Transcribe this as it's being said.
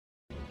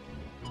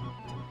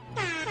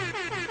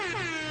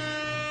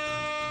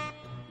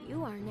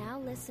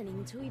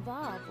listening to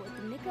Evolve with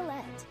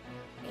Nicolette,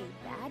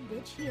 a bad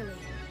bitch healing.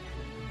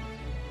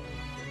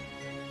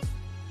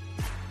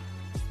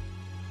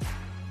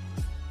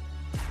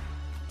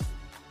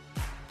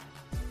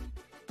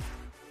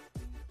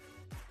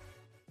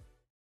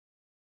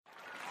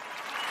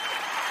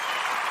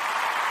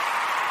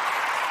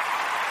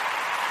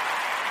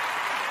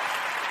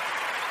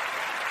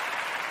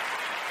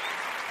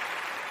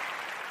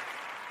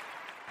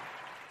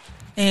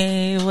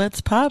 Hey,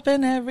 what's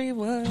poppin',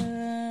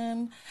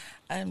 everyone?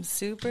 I'm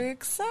super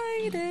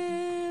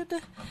excited.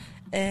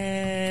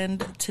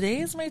 And today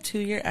is my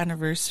 2-year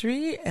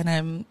anniversary,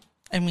 and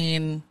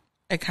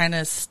I kind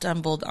of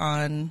stumbled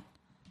on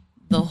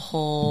the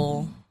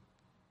whole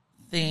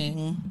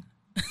thing.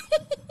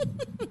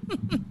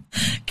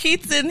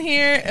 Keith's in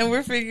here, and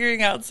we're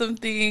figuring out some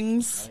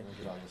things.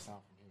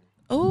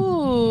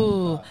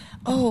 Oh,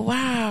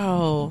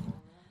 wow.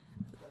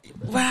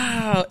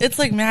 Wow, it's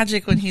like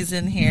magic when he's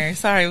in here.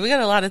 Sorry, we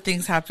got a lot of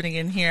things happening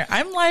in here.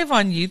 I'm live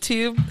on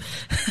YouTube.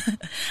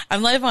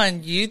 I'm live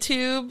on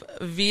YouTube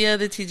via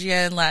the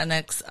TGN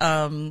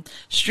Latinx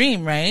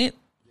stream, right?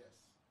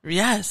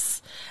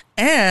 Yes.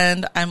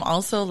 And I'm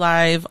also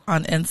live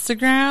on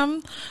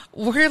Instagram.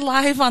 We're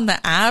live on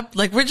the app.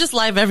 Like, we're just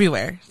live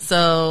everywhere.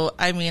 So,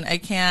 I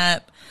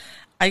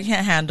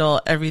can't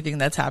handle everything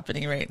that's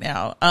happening right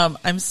now.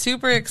 I'm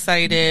super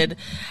excited.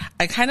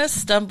 I kind of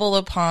stumbled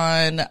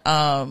upon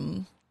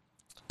my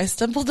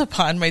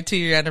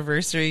 2-year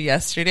anniversary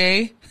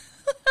yesterday.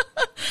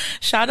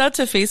 Shout out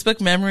to Facebook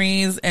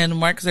Memories and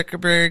Mark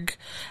Zuckerberg,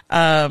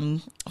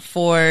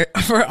 for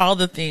all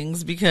the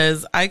things,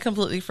 because I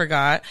completely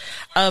forgot.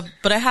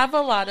 But I have a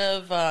lot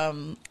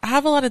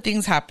of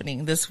things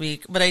happening this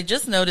week, but I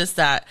just noticed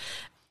that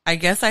I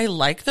guess I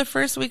like the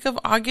first week of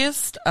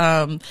August,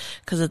 cause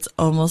it's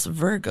almost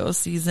Virgo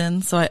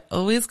season. So I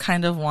always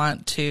kind of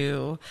want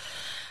to,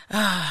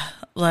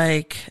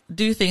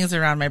 do things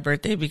around my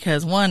birthday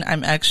because one,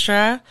 I'm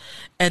extra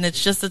and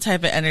it's just the type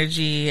of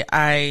energy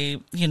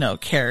I,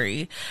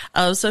 carry.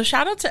 So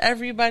shout out to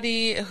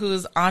everybody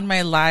who's on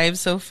my live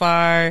so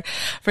far.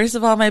 First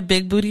of all, my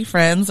big booty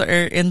friends are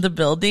in the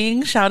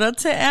building. Shout out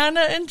to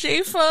Anna and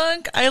J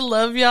Funk. I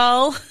love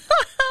y'all.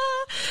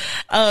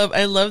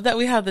 I love that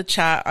we have the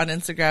chat on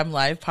Instagram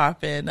live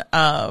popping.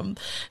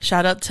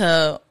 Shout out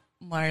to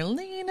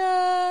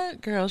Marlena,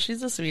 girl,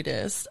 she's the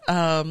sweetest.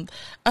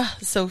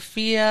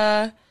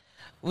 Sophia,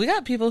 we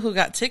got people who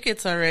got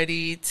tickets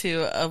already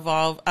to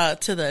Evolve,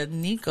 to the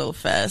Nico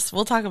Fest.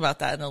 We'll talk about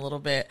that in a little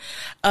bit.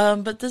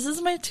 But this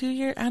is my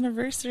 2-year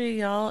anniversary,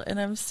 y'all, and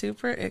I'm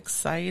super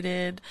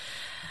excited.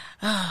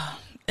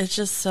 It's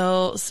just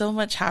so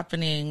much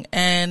happening.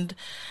 And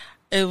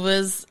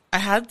I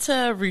had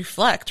to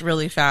reflect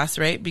really fast,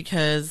 right?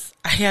 Because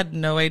I had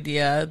no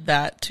idea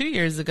that 2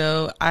 years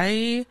ago,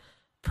 I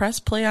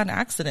pressed play on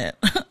accident,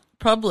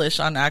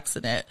 publish on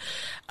accident,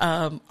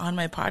 on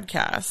my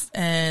podcast.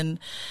 And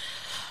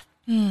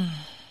let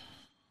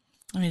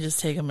me just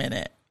take a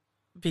minute,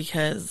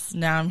 because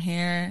now I'm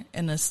here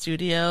in the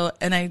studio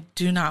and I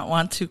do not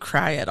want to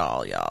cry at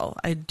all, y'all.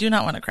 I do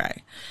not want to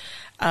cry.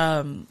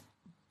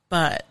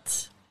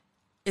 But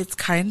it's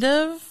kind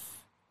of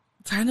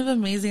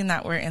amazing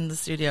that we're in the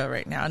studio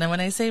right now. And when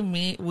I say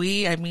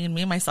we, I mean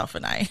me, myself,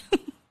 and I.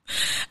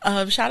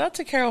 Shout out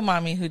to Carol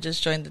Mommy who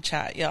just joined the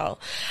chat, y'all.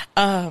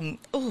 And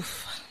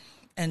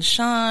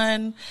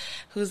Sean,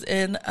 who's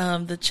in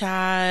the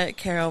chat.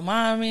 Carol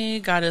Mommy,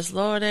 Goddess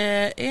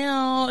Lorde.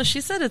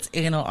 She said it's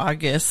anal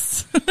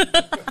August.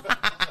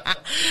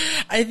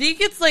 I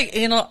think it's like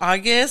anal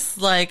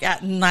August, like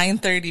at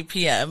 9:30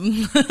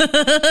 p.m.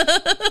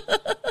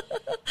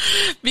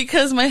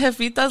 Because my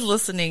jefita's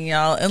listening,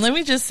 y'all. And let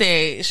me just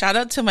say, shout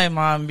out to my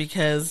mom,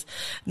 because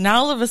now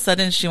all of a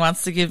sudden she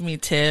wants to give me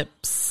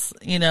tips.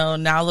 Now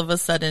all of a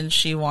sudden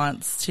she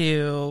wants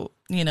to,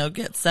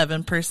 get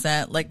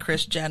 7% like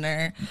Kris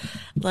Jenner.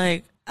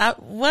 Like,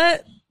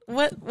 what,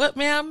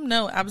 ma'am?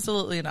 No,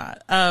 absolutely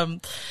not.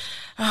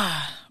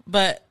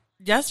 But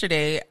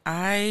yesterday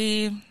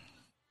I,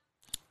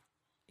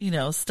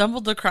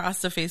 stumbled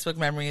across a Facebook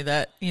memory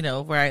that,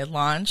 where I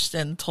launched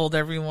and told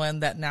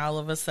everyone that now all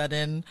of a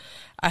sudden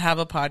I have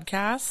a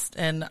podcast,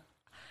 and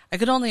I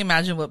could only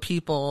imagine what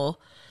people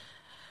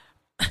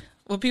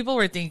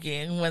were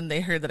thinking when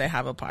they heard that I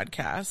have a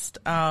podcast.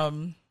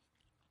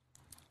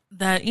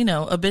 That,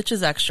 a bitch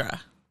is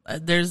extra.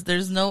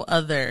 There's no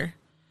other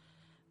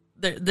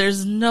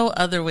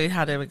way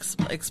how to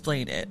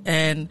explain it.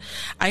 And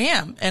I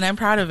am, and I'm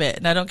proud of it.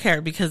 And I don't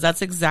care, because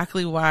that's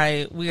exactly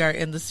why we are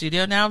in the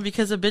studio now,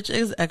 because a bitch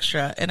is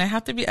extra, and I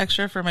have to be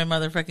extra for my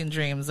motherfucking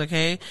dreams.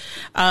 Okay.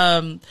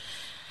 And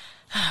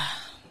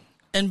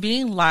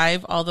being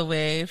live all the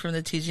way from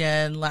the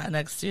TGN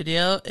Latinx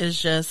studio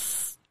is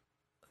just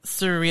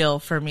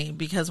surreal for me,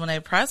 because when I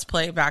pressed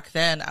play back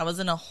then, I was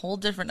in a whole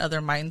different other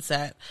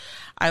mindset.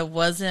 I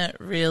wasn't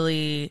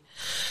really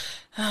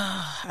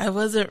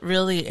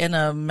in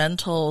a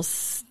mental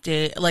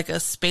state, like a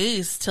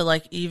space to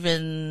like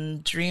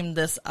even dream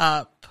this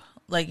up.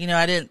 Like,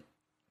 I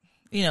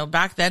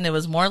back then it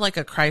was more like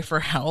a cry for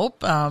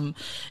help.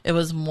 It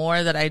was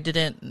more that I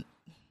didn't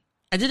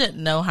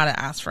know how to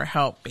ask for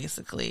help,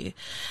 basically.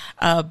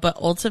 But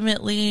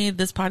ultimately,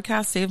 this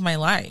podcast saved my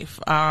life.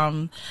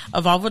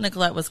 Evolve with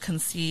Nicolette was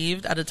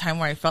conceived at a time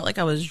where I felt like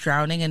I was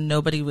drowning and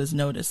nobody was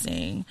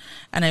noticing.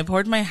 And I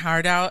poured my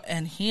heart out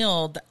and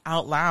healed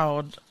out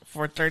loud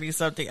for 30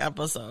 something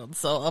episodes.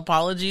 So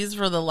apologies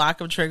for the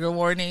lack of trigger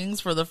warnings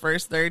for the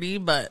first 30,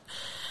 but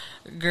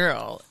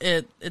girl,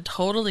 it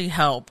totally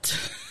helped.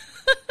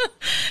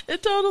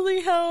 It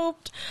totally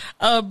helped.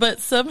 But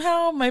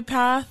somehow my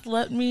path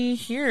led me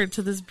here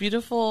to this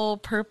beautiful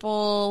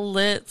purple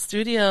lit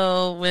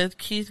studio with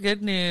Keith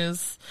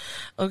Goodnews.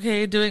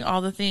 Okay. Doing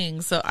all the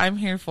things. So I'm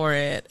here for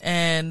it.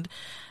 And,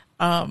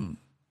 I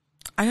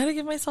gotta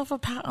give myself a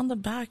pat on the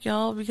back,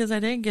 y'all, because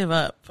I didn't give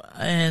up.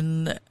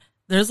 And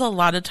there's a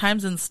lot of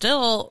times, and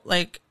still,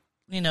 like,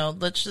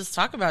 let's just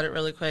talk about it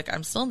really quick.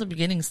 I'm still in the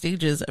beginning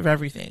stages of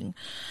everything.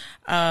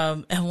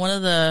 And one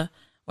of the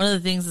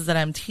things is that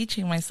I'm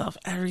teaching myself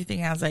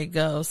everything as I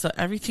go. So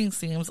everything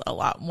seems a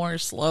lot more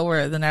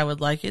slower than I would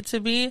like it to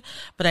be.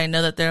 But I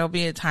know that there will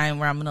be a time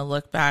where I'm going to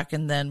look back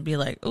and then be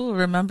like, oh,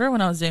 remember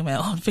when I was doing my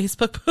own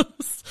Facebook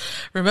posts?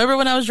 Remember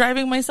when I was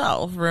driving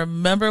myself?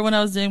 Remember when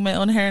I was doing my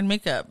own hair and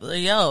makeup?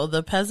 Yo,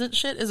 the peasant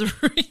shit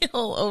is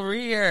real over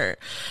here.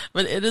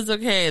 But it is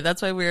okay.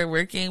 That's why we're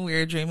working.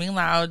 We're dreaming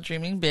loud,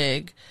 dreaming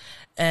big.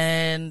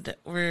 And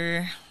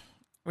we're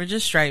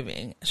just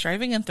striving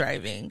and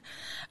thriving.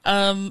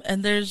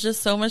 And there's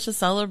just so much to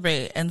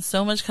celebrate and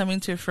so much coming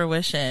to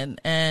fruition.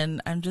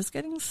 And I'm just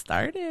getting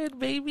started,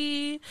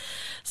 baby.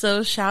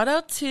 So shout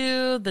out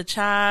to the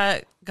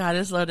chat.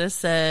 Goddess Lotus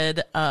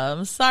said,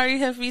 sorry,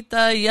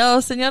 Jefita. Yo,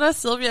 Senora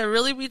Sylvia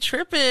really be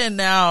tripping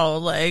now.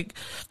 Like,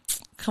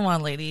 come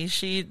on, lady.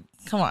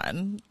 Come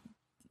on.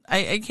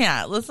 I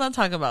can't. Let's not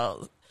talk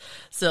about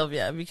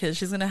Sylvia because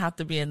she's going to have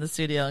to be in the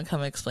studio and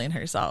come explain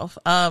herself.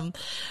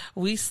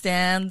 We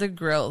stand the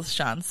growth,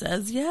 Sean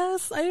says.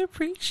 Yes, I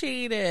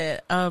appreciate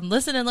it.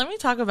 Listen, and let me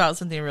talk about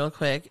something real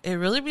quick. It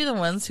really be the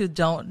ones who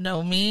don't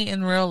know me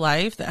in real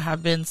life that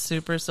have been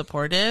super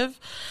supportive.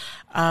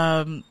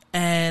 And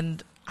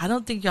I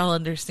don't think y'all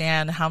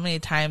understand how many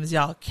times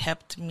y'all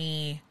kept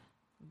me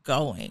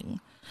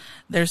going.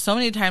 There's so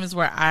many times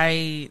where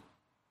I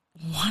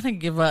want to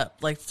give up,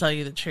 like, to tell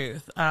you the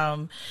truth.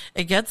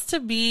 It gets to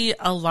be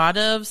a lot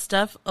of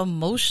stuff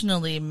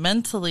emotionally,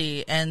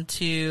 mentally, and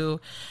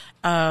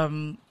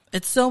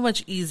it's so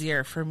much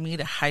easier for me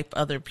to hype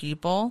other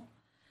people,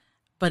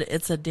 but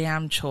it's a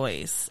damn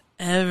choice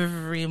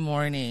every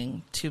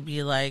morning to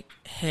be like,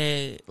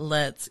 hey,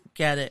 let's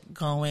get it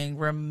going.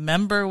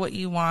 Remember what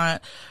you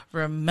want.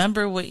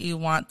 Remember what you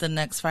want the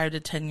next 5 to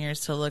 10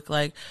 years to look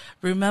like.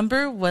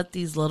 Remember what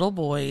these little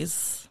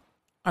boys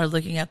are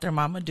looking at their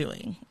mama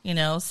doing,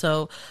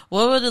 so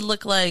what would it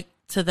look like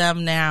to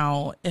them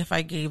now if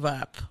I gave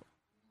up,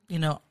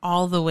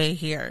 all the way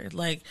here?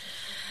 Like,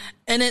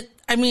 and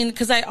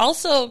because I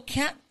also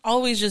can't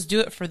always just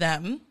do it for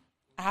them.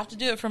 I have to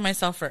do it for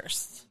myself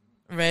first,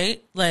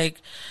 right?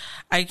 Like,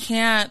 I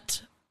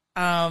can't,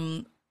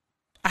 I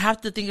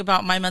have to think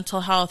about my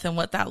mental health and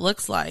what that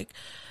looks like.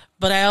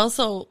 But I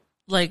also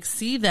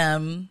see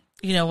them,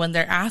 when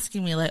they're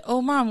asking me like,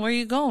 oh, mom, where are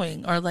you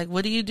going? Or like,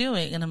 what are you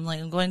doing? And I'm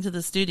like, I'm going to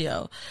the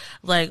studio.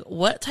 Like,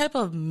 what type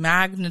of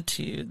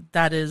magnitude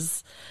that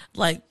is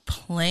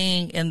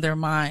playing in their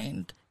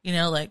mind,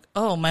 like,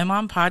 oh, my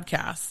mom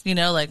podcasts,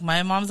 like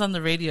my mom's on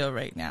the radio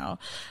right now.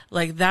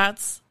 Like,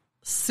 that's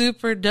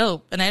super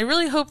dope. And I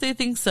really hope they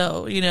think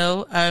so.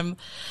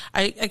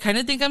 I kind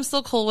of think I'm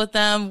still cool with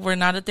them. We're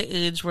not at the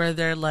age where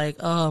they're like,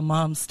 oh,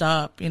 mom,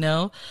 stop,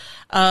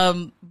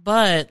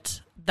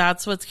 but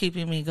that's what's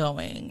keeping me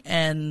going,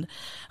 and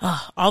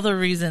all the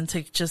reason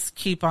to just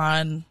keep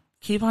on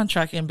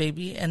trucking,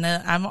 baby. And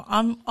then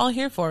I'm all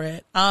here for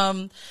it.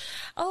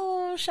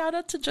 Oh, shout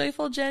out to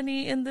Joyful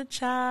Jenny in the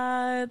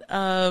chat.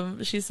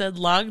 She said,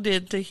 logged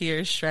in to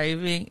hear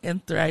striving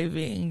and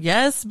thriving.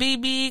 Yes,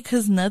 baby,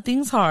 because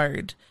nothing's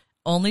hard,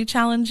 only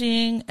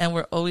challenging, and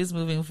we're always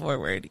moving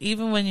forward,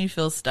 even when you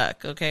feel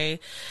stuck. Okay.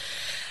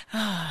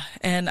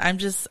 And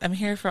I'm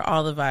here for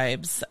all the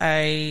vibes.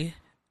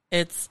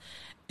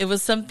 It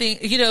was something,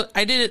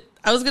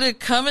 I was going to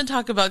come and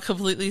talk about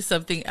completely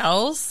something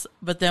else.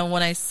 But then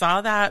when I saw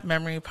that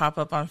memory pop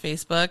up on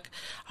Facebook,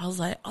 I was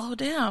like, oh,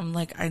 damn,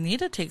 I need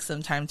to take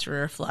some time to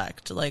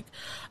reflect. Like,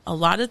 a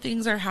lot of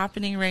things are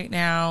happening right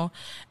now.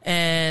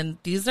 And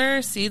these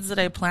are seeds that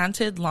I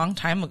planted long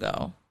time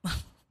ago.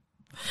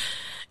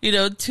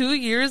 2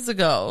 years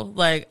ago,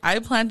 I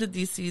planted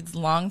these seeds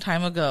long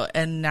time ago,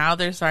 and now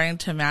they're starting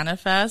to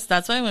manifest.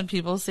 That's why when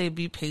people say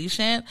be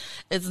patient,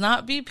 it's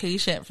not be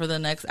patient for the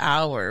next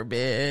hour,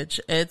 bitch.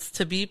 It's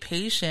to be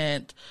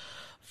patient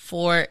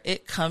for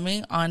it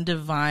coming on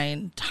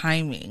divine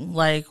timing.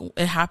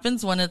 It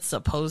happens when it's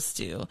supposed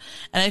to.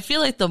 And I feel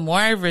like the more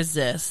I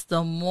resist,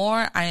 the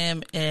more I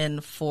am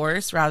in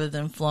force rather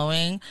than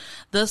flowing,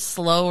 the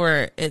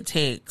slower it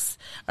takes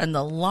and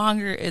the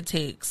longer it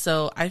takes.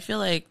 So I feel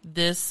like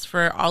this,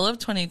 for all of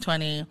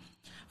 2020,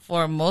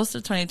 for most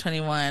of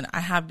 2021, I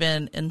have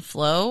been in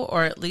flow,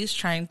 or at least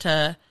trying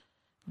to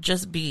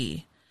just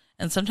be.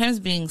 And sometimes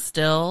being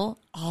still,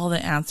 all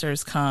the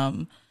answers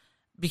come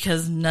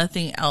because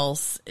nothing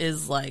else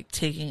is like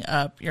taking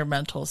up your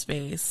mental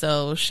space.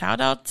 So shout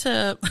out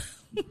to,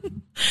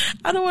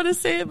 I don't want to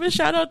say it, but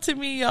shout out to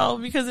me, y'all,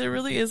 because it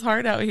really is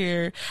hard out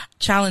here.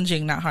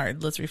 Challenging, not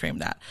hard. Let's reframe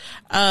that.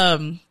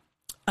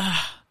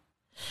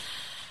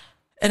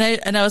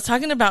 And I was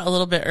talking about a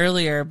little bit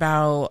earlier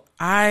about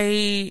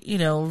I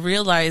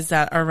realized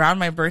that around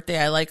my birthday,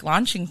 I like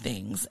launching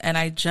things, and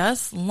I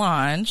just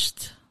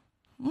launched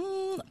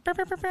NicoFest.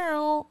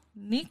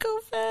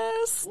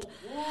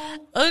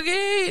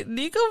 Okay,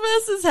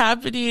 NicoFest is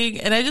happening,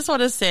 and I just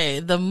want to say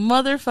the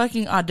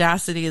motherfucking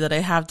audacity that I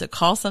have to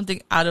call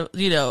something out of,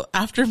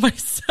 after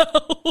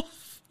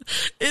myself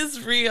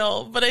is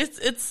real. But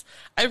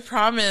I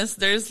promise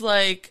there's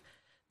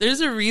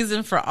a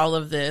reason for all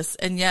of this.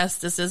 And yes,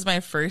 this is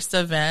my first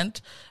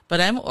event, but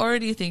I'm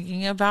already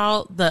thinking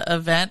about the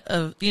event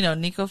of,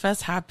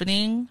 NicoFest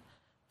happening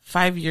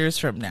 5 years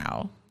from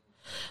now.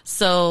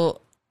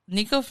 So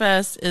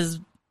NicoFest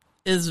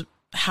is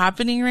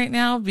happening right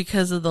now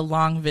because of the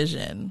long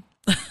vision,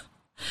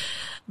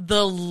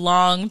 the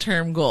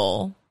long-term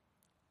goal.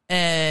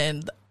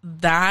 And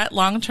that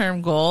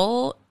long-term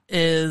goal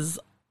is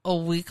a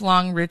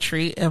week-long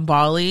retreat in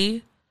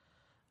Bali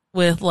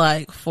with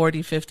like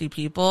 40, 50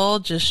 people,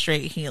 just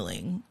straight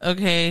healing.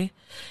 Okay.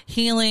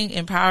 Healing,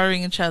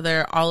 empowering each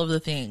other, all of the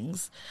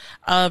things.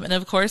 And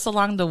of course,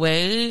 along the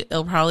way,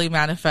 it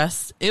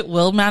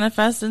will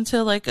manifest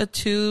into like a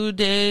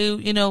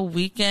 2-day,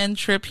 weekend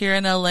trip here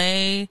in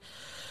LA,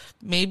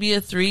 maybe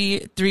a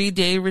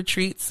three-day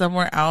retreat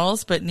somewhere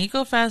else. But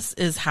NicoFest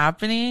is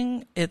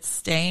happening. It's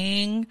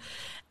staying.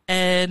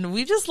 And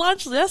we just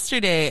launched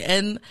yesterday.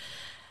 And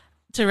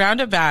to round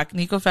it back,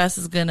 NicoFest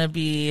is going to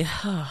be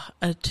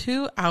a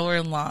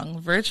 2-hour-long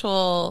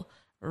virtual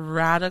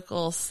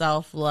radical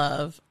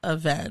self-love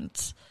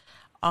event,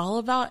 all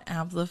about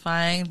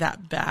amplifying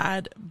that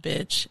bad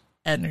bitch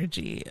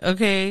energy.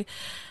 Okay.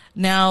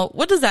 Now,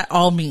 what does that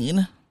all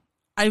mean?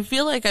 I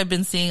feel like I've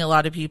been seeing a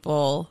lot of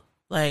people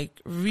like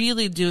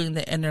really doing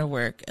the inner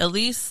work, at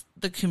least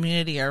the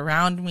community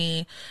around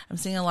me. I'm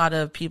seeing a lot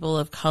of people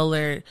of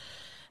color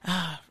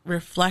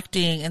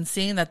reflecting and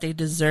seeing that they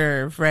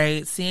deserve,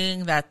 right?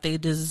 Seeing that they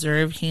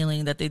deserve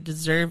healing, that they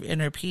deserve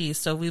inner peace.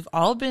 So we've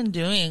all been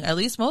doing, at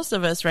least most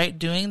of us, right?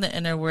 Doing the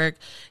inner work,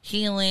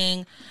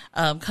 healing,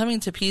 coming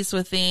to peace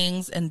with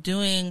things, and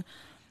doing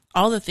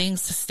all the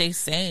things to stay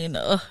sane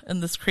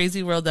in this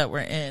crazy world that we're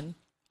in.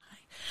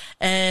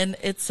 And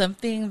it's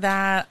something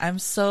that I'm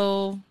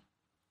so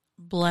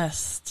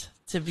blessed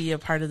to be a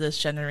part of this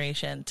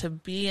generation, to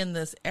be in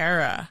this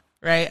era.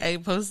 Right. I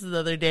posted the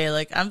other day,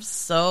 like, I'm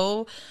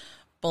so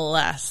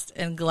blessed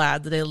and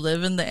glad that I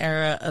live in the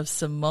era of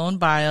Simone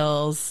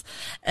Biles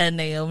and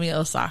Naomi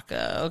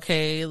Osaka.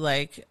 Okay.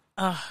 Like,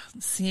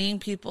 seeing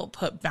people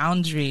put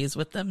boundaries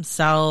with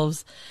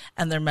themselves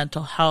and their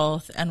mental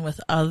health and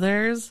with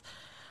others.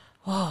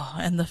 Oh,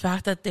 and the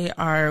fact that they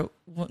are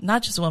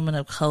not just women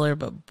of color,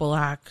 but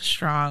Black,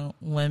 strong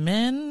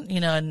women,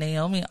 and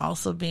Naomi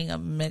also being a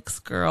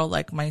mixed girl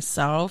like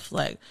myself,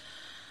 like,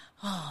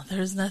 oh,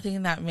 there's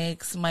nothing that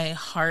makes my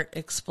heart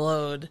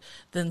explode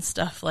than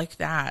stuff like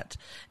that.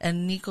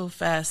 And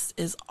NicoFest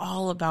is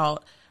all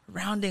about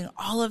rounding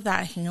all of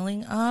that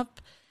healing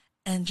up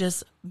and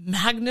just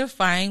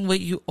magnifying what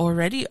you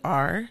already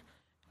are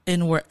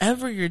in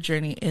wherever your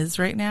journey is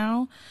right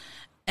now,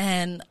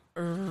 and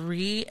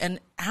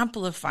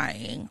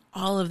amplifying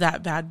all of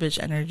that bad bitch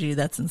energy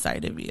that's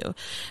inside of you.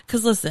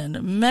 Because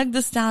listen, Meg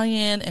Thee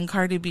Stallion and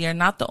Cardi B are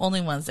not the only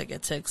ones that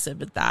get to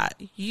exhibit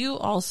that. You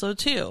also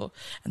too.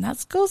 And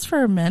that goes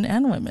for men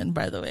and women,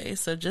 by the way.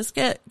 So just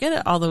get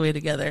it all the way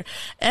together.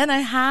 And I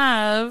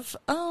have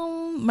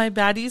my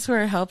baddies who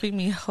are helping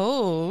me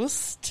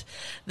host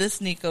this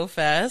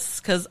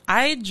NicoFest, because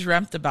I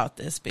dreamt about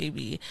this,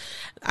 baby.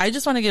 I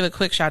just want to give a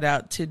quick shout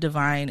out to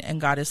Divine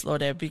and Goddess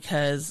Lode,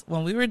 because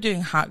when we were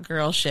doing Hot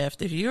Girl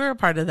Shift, if you were a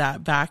part of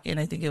that back in,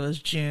 I think it was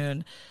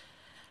June,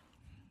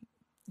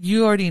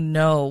 you already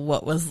know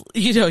what was,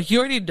 you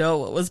already know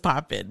what was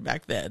popping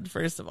back then.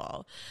 First of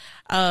all,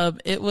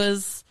 it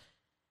was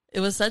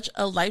such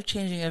a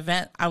life-changing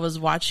event. I was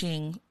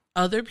watching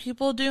other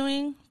people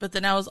doing, but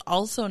then I was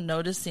also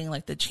noticing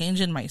like the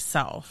change in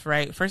myself,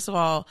 right? First of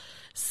all,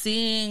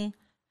 seeing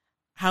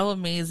how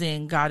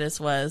amazing Goddess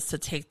was to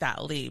take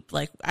that leap.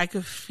 Like, I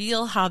could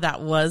feel how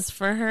that was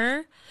for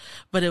her,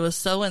 but it was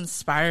so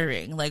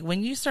inspiring. Like,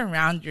 when you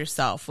surround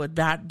yourself with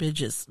bad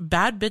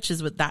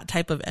bitches with that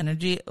type of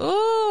energy,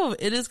 oh,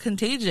 it is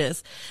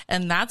contagious.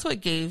 And that's what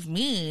gave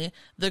me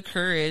the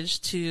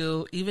courage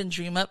to even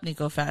dream up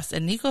NicoFest.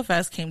 And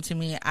NicoFest came to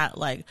me at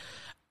like,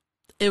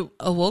 it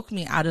awoke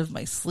me out of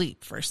my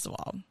sleep, first of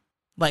all.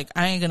 Like,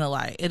 I ain't gonna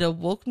lie. It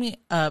awoke me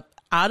up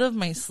out of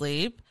my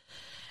sleep.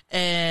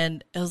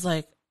 And it was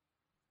like,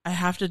 I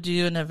have to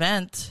do an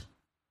event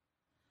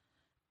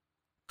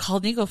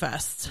called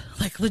NicoFest,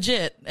 like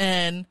legit.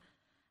 And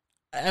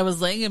I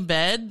was laying in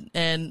bed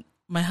and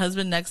my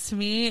husband next to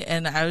me,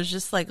 and I was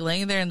just like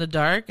laying there in the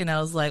dark, and I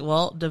was like,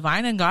 well,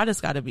 Divine and Goddess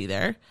got to be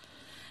there.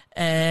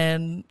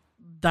 And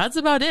that's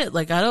about it.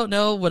 Like, I don't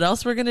know what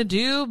else we're going to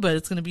do, but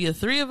it's going to be the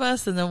three of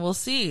us, and then we'll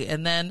see.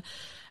 And then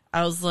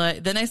I was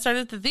like, then I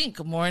started to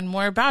think more and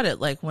more about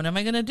it. Like, when am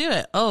I going to do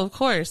it? Oh, of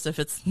course, if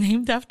it's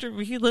named after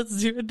me, let's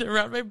do it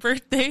around my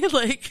birthday.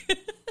 Like,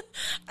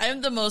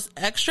 I'm the most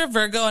extra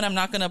Virgo, and I'm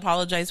not going to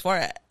apologize for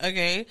it.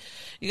 Okay.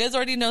 You guys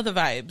already know the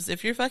vibes.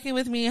 If you're fucking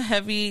with me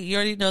heavy, you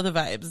already know the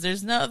vibes.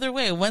 There's no other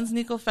way. When's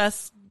Nico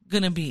Fest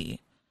going to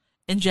be?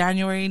 In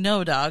January?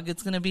 No, dog.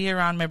 It's going to be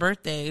around my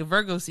birthday,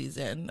 Virgo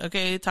season.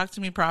 Okay. Talk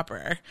to me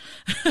proper.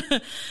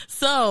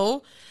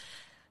 So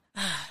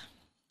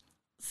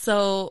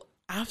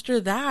after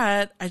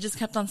that, I just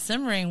kept on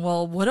simmering.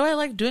 Well, what do I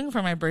like doing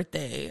for my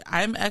birthday?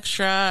 I'm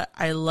extra.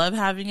 I love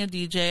having a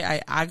DJ.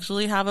 I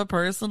actually have a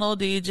personal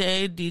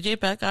DJ, DJ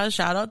Pekka.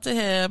 Shout out to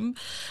him.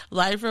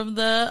 Live from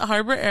the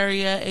Harbor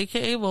area,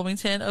 aka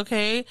Wilmington.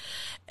 Okay.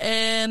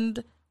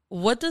 And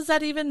what does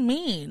that even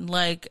mean?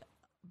 Like,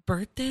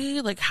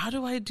 birthday? Like, how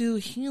do I do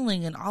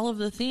healing and all of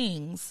the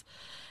things?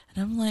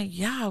 And I'm like,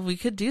 yeah, we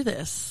could do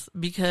this,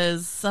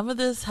 because some of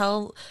this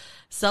health,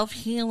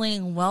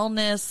 self-healing,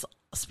 wellness,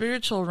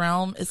 spiritual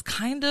realm is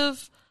kind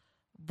of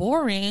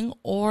boring,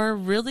 or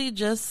really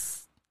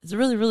just, it's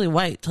really, really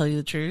white, tell you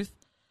the truth.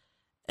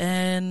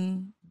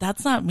 And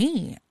that's not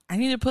me. I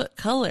need to put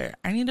color.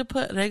 I need to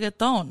put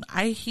reggaeton.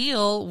 I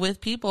heal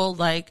with people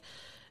like,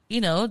 you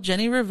know,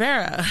 Jenny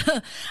Rivera.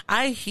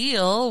 I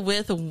heal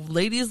with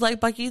ladies like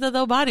Paquita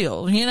Del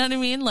Barrio. You know what I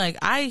mean? Like,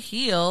 I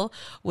heal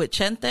with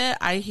Chente.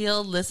 I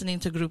heal listening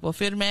to Grupo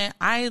Firme.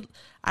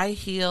 I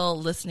heal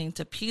listening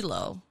to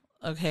Pilo.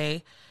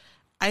 Okay.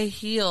 I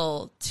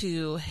heal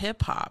to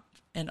hip hop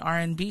and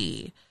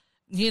R&B,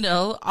 you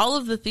know, all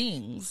of the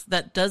things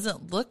that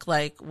doesn't look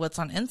like what's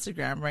on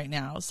Instagram right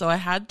now. So I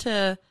had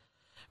to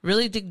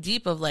really dig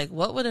deep of like,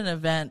 what would an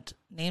event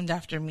named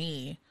after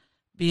me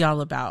be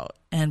all about?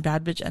 And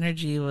Bad Bitch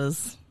Energy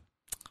was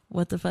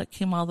what the fuck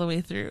came all the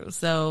way through.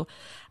 So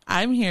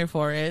I'm here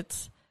for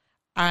it.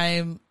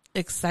 I'm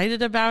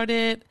excited about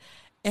it.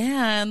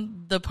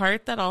 And the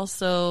part that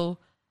also,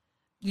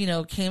 you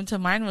know, came to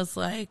mind was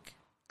like,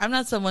 I'm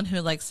not someone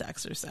who likes to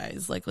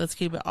exercise. Like, let's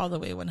keep it all the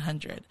way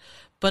 100.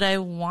 But I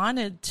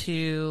wanted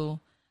to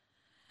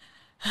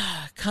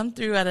come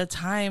through at a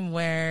time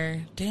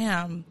where,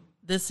 damn,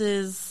 this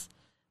is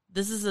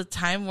a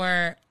time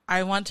where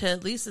I want to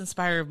at least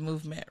inspire a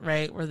movement,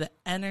 right? Where the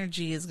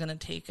energy is going to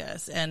take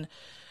us. And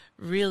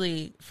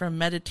really, from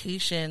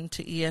meditation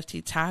to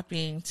EFT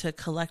tapping to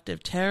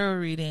collective tarot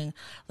reading,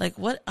 like,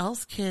 what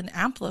else can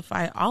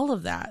amplify all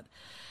of that?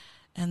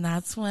 And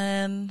that's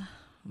when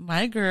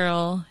my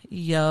girl,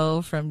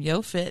 Yo from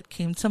Yo Fit,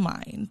 came to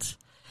mind.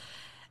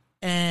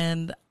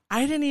 And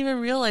I didn't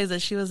even realize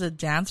that she was a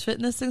dance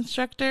fitness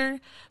instructor,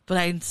 but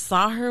I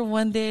saw her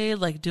one day,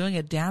 like, doing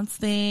a dance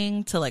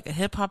thing to like a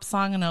hip hop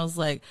song. And I was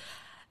like,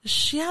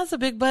 she has a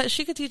big butt.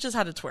 She could teach us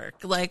how to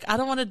twerk. Like, I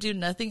don't want to do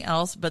nothing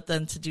else but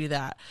then to do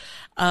that.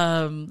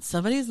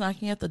 Somebody's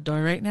knocking at the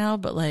door right now,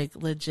 but like,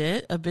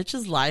 legit, a bitch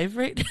is live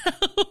right now.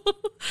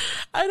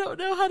 I don't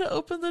know how to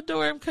open the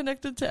door. I'm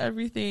connected to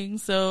everything.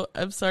 So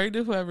I'm sorry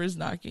to whoever's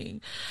knocking.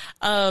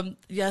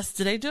 Yes.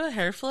 Did I do a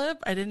hair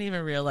flip? I didn't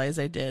even realize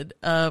I did.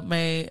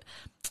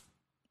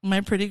 My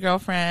pretty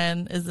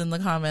girlfriend is in the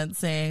comments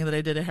saying that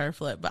I did a hair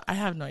flip, but I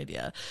have no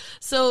idea.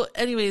 So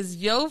anyways,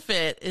 Yo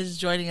Fit is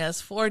joining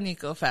us for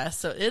Nico Fest.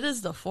 So it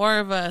is the four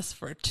of us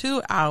for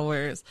 2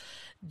 hours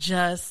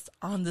just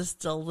on this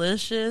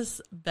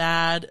delicious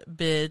bad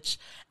bitch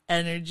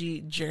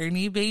energy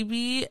journey,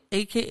 baby,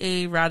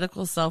 aka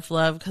radical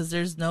self-love, because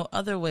there's no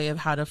other way of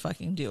how to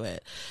fucking do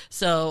it.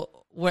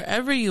 So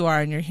wherever you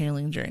are in your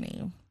healing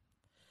journey,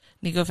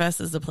 Nico Fest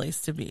is the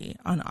place to be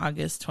on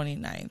August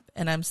 29th.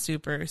 And I'm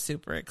super,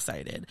 super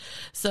excited.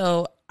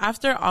 So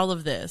after all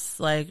of this,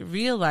 like,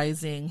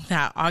 realizing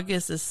that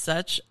August is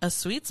such a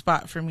sweet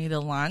spot for me to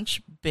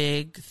launch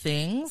big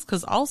things.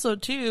 Cause also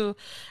too,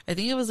 I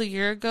think it was a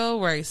year ago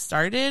where I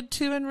started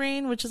Two and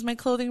Rain, which is my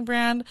clothing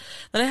brand,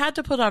 that I had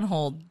to put on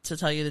hold, to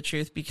tell you the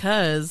truth,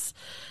 because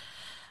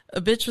a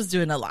bitch was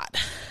doing a lot.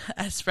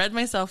 I spread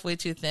myself way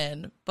too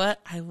thin, but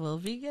I will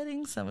be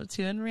getting some of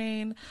Two and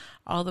Rain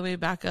all the way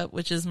back up,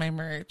 which is my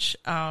merch.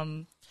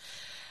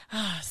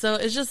 So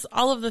it's just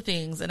all of the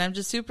things. And I'm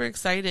just super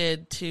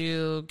excited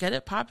to get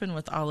it popping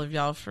with all of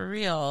y'all for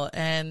real.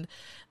 And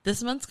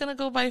this month's going to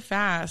go by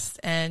fast,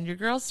 and your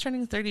girl's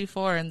turning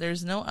 34, and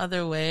there's no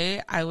other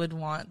way I would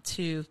want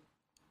to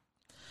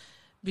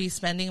be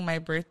spending my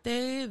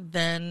birthday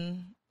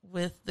than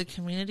with the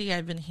community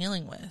I've been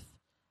healing with.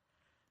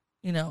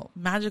 You know,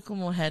 Magical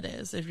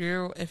Mujeres. If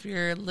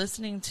you're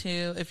listening to,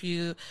 if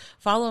you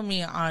follow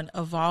me on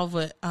Evolve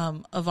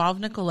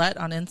Nicolette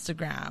on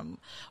Instagram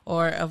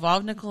or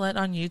Evolve Nicolette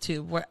on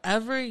YouTube,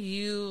 wherever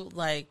you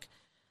like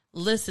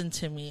listen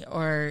to me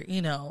or,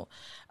 you know,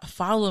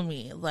 follow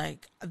me,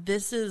 like,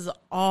 this is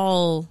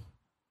all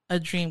a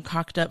dream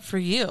cocked up for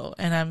you.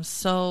 And I'm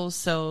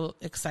so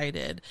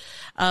excited.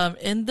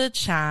 In the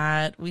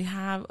chat, we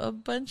have a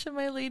bunch of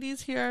my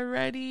ladies here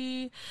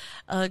already.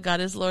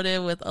 Goddess loaded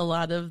with a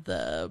lot of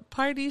the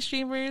party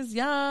streamers.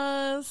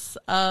 Yes.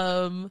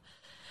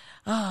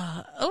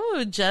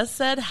 Jess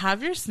said,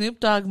 have your Snoop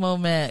Dogg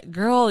moment.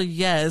 Girl,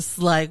 yes.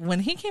 Like, when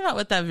he came out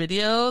with that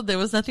video, there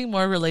was nothing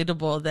more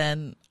relatable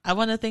than, I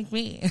want to thank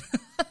me.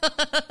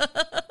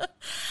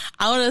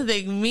 I want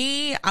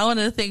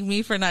to thank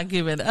me for not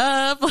giving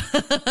up.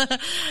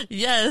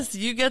 Yes,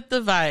 you get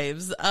the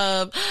vibes.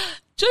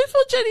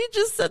 Joyful Jenny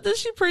just said that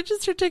she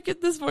purchased her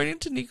ticket this morning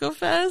to Nico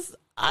Fest.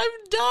 I'm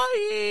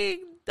dying.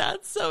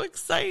 That's so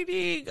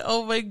exciting.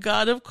 Oh my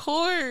God, of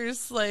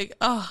course. Like,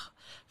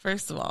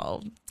 first of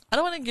all, I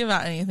don't want to give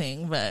out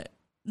anything, but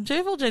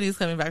Joyful Jenny's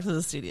coming back to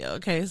the studio.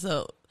 Okay,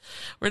 so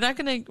we're not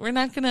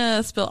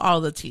gonna spill all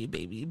the tea,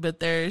 baby,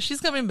 but she's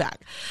coming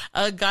back.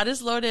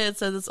 Goddess Loaded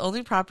says it's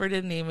only proper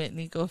to name it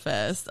Nico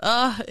Fest.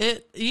 All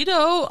the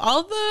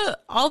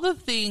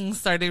things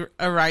started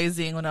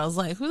arising when I was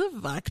like, who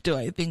the fuck do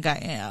I think I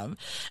am?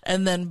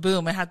 And then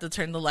boom, I had to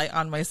turn the light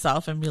on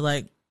myself and be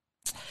like,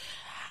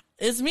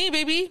 it's me,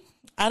 baby.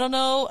 I don't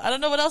know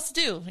what else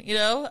to do,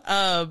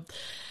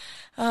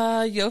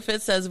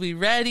 Yofit says we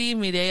ready.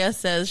 Mireya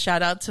says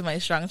shout out to my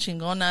strong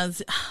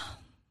chingonas.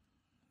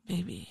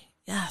 Baby,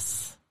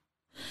 yes.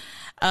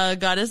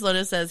 Goddess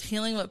Lotus says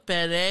healing with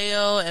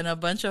pereo and a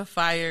bunch of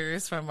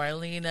fires from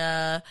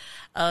Marlena.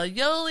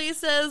 Yoli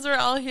says we're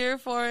all here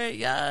for it.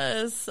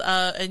 Yes.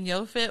 And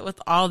Yofit with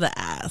all the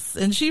ass.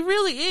 And she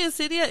really is.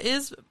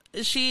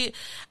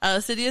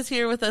 Cydia's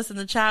here with us in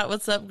the chat.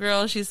 What's up,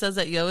 girl? She says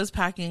that Yo is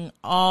packing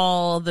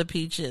all the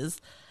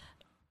peaches.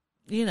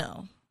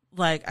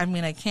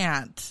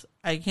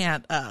 I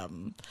can't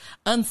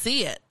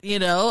unsee it,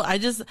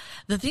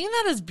 the thing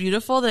that is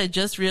beautiful that I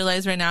just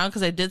realized right now,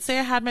 because I did say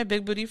I had my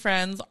big booty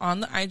friends on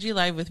the IG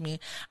live with me.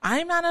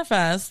 I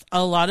manifest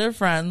a lot of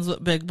friends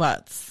with big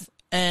butts,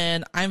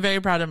 and I'm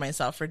very proud of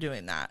myself for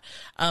doing that.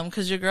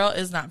 Cause your girl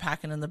is not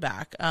packing in the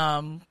back.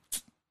 And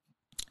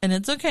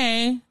it's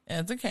okay.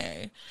 It's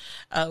okay.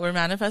 We're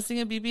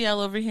manifesting a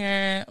BBL over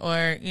here,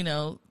 or,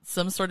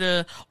 some sort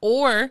of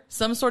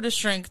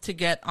shrink to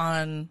get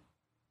on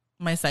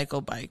my cycle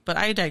bike, but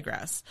I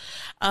digress.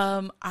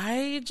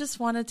 I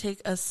just want to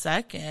take a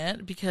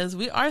second because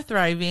we are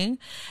thriving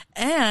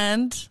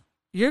and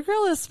your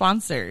girl is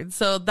sponsored.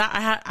 So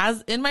that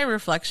as in my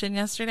reflection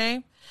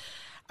yesterday,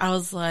 I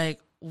was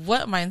like,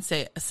 what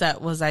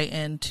mindset was I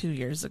in 2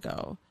 years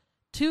ago?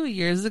 2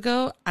 years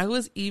ago, I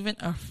was even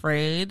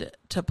afraid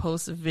to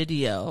post a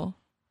video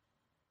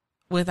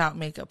without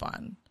makeup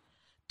on.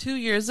 2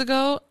 years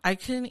ago, I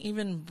couldn't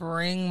even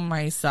bring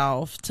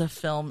myself to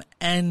film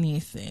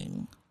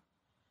anything.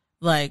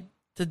 Like,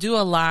 to do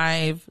a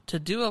live, to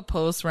do a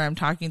post where I'm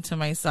talking to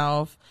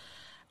myself,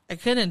 I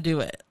couldn't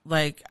do it.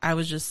 Like, I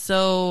was just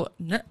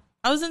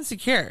I was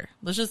insecure.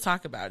 Let's just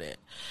talk about it.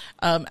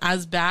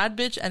 As bad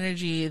bitch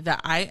energy that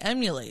I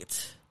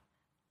emulate,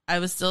 I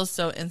was still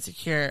so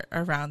insecure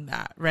around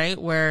that, right?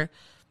 Where,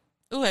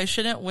 I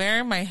shouldn't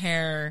wear my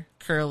hair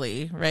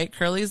curly, right?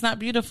 Curly is not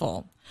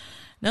beautiful.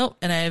 Nope.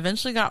 And I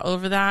eventually got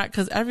over that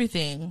because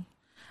everything,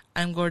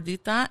 I'm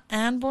gordita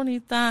and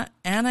bonita,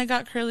 and I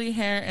got curly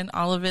hair, and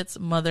all of it's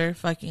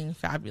motherfucking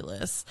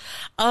fabulous.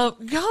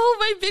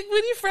 My big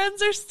booty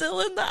friends are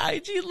still in the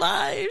IG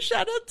live.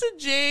 Shout out to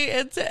Jay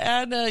and to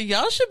Anna.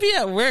 Y'all should be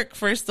at work,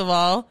 first of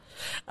all.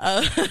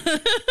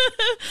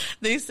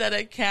 They said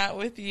I can't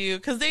with you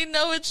because they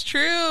know it's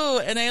true,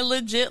 and I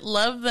legit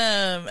love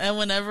them. And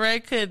whenever I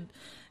could,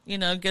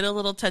 get a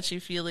little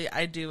touchy-feely,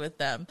 I do with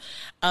them.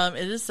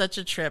 It is such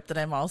a trip that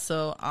I'm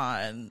also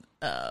on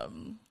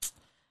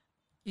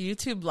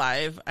YouTube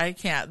live. I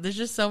can't. There's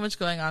just so much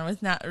going on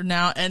with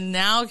now. And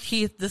now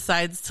Keith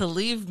decides to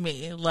leave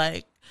me.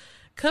 Like,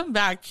 come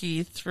back,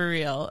 Keith, for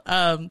real.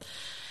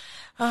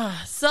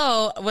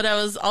 So what I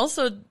was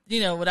also,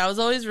 what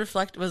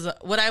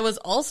I was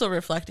also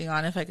reflecting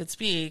on, if I could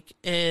speak,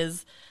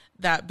 is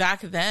that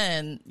back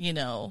then,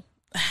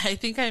 I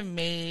think I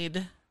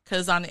made,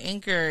 cause on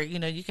Anchor,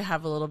 you can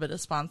have a little bit of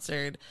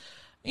sponsored,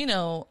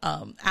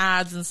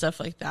 ads and stuff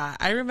like that.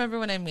 I remember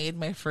when I made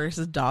my first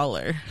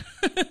 $1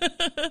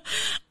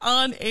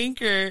 on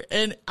Anchor,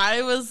 and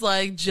I was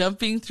like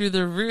jumping through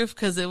the roof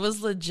because it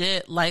was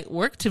legit light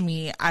work to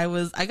me. I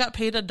got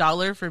paid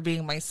 $1 for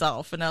being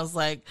myself, and I was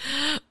like,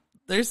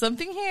 there's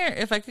something here.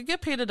 If I could get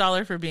paid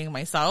 $1 for being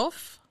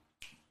myself,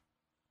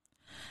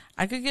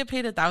 I could get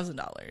paid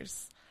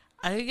 $1,000.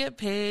 I could get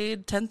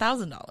paid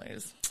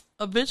 $10,000.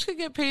 A bitch could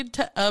get paid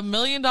 $1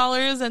 million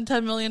and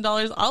 $10 million,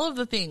 all of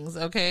the things,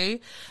 okay?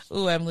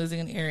 Ooh, I'm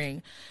losing an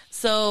earring.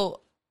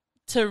 So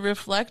to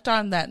reflect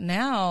on that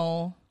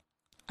now,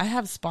 I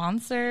have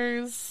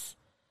sponsors,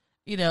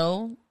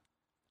 and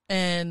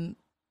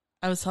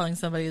I was telling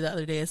somebody the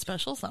other day, a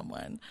special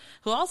someone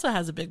who also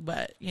has a big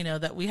butt,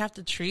 that we have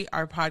to treat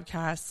our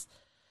podcasts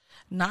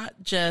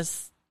not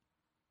just,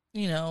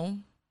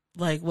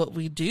 like what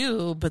we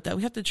do, but that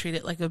we have to treat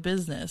it like a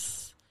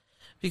business.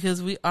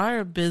 because we are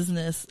a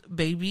business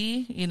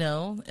baby, you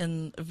know,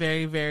 in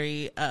very,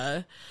 very,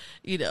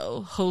 you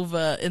know,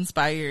 Hova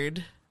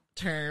inspired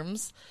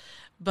terms.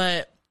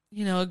 But,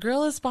 you know, a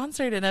girl is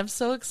sponsored, and I'm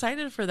so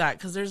excited for that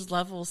because there's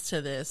levels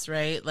to this,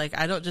 right? Like,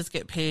 I don't just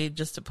get paid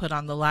just to put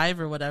on the live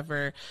or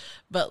whatever,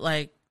 but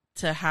like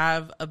to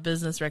have a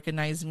business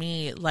recognize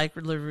me like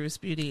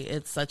LaRousse Beauty,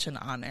 it's such an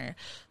honor.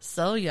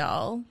 So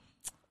y'all,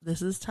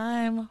 this is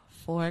time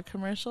for a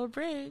commercial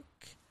break.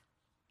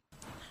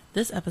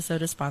 This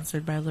episode is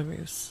sponsored by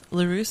LaRousse.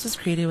 LaRousse was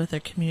created with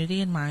their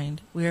community in mind.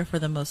 We are for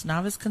the most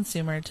novice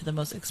consumer to the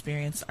most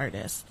experienced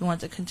artist. We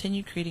want to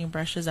continue creating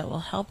brushes that will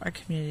help our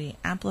community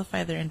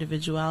amplify their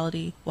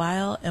individuality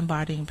while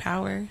embodying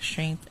power,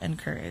 strength, and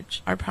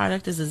courage. Our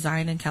product is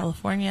designed in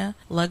California,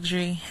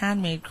 luxury,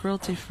 handmade,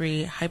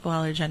 cruelty-free,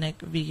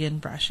 hypoallergenic, vegan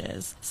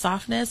brushes.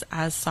 Softness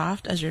as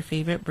soft as your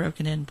favorite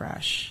broken-in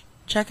brush.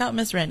 Check out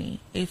Miss Rennie,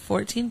 a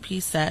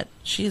 14-piece set.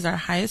 She is our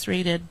highest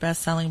rated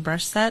best-selling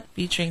brush set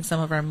featuring some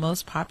of our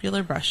most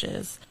popular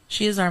brushes.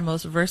 She is our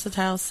most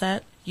versatile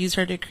set. Use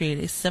her to create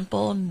a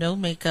simple, no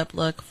makeup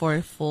look for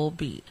a full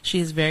beat. She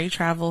is very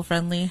travel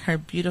friendly. Her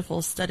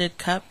beautiful studded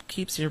cup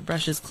keeps your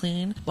brushes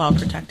clean while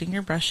protecting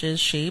your brush's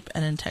shape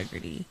and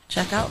integrity.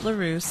 Check out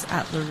LaRousse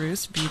at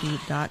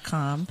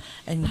laroussebeauty.com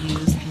and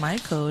use my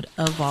code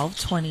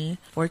EVOLVE20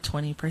 for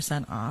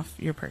 20% off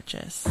your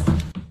purchase.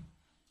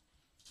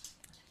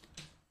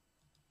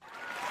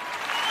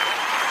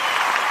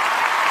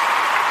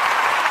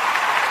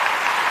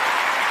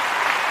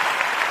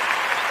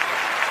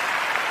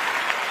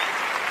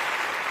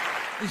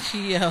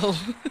 Yo,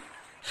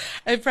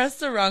 I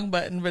pressed the wrong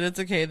button, but it's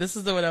okay. This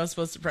is the one I was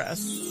supposed to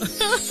press.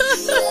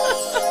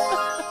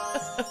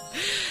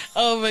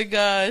 Oh my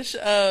gosh.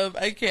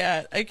 I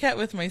can't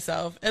with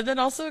myself. And then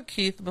also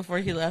Keith, before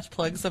he left,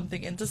 plugged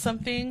something into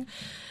something.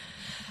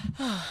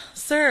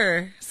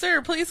 Sir,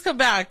 please come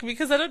back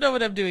because I don't know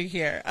what I'm doing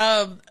here.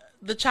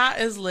 The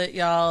chat is lit,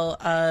 y'all.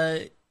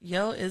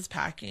 Yo is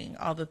packing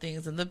all the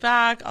things in the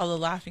back, all the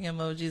laughing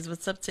emojis.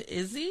 What's up to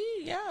Izzy?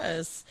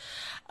 Yes.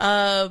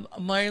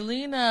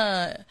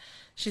 Marlena,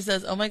 she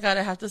says, oh my God,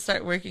 I have to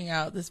start working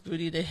out this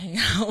booty to hang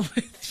out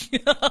with you.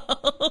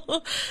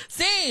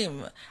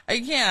 Same.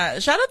 I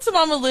can't. Shout out to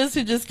Mama Liz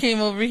who just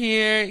came over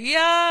here.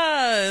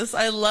 Yes.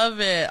 I love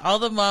it. All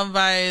the mom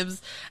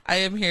vibes. I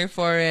am here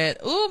for it.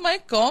 Ooh,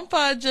 my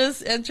compa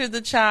just entered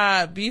the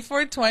chat.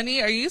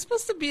 B420. Are you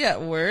supposed to be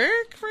at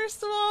work?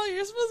 First of all,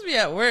 you're supposed to be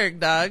at work,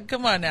 dog.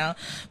 Come on now.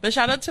 But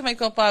shout out to my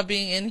compa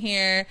being in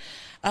here.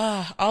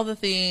 All the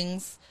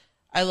things.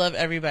 I love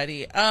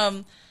everybody.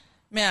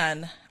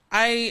 Man,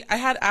 I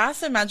had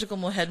asked in Magical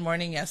Mohead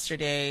Morning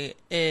yesterday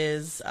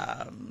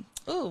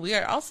we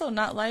are also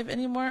not live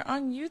anymore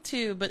on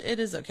YouTube, but it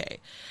is okay.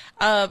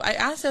 I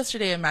asked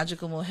yesterday in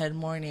Magical Mohead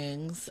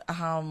Mornings,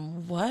 how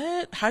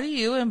do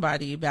you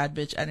embody bad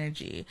bitch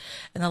energy?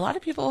 And a lot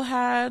of people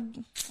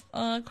had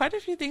quite a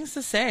few things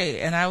to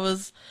say, and I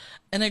was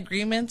in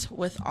agreement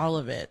with all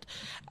of it.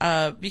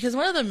 Because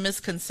one of the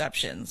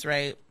misconceptions,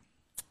 right?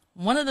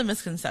 One of the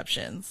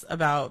misconceptions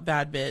about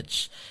bad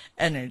bitch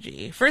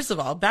energy. First of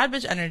all, bad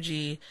bitch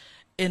energy,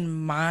 in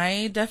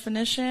my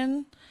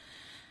definition,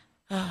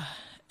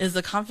 is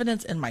the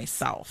confidence in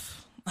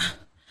myself.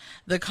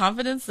 The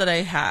confidence that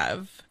I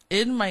have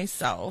in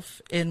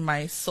myself, in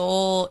my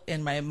soul,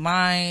 in my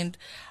mind,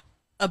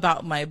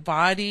 about my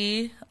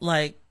body.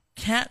 Like,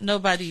 can't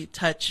nobody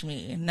touch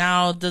me.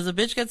 Now, does a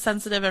bitch get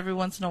sensitive every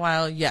once in a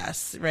while?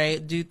 Yes,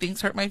 right? Do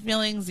things hurt my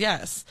feelings?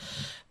 Yes.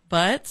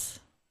 But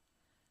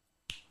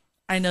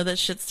I know that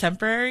shit's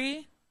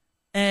temporary,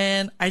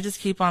 and I just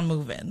keep on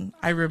moving.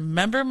 I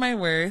remember my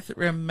worth,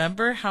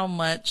 remember how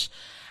much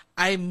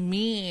I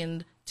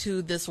mean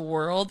to this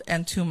world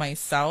and to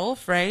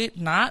myself, right?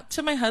 Not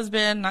to my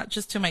husband, not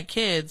just to my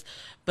kids,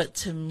 but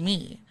to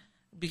me.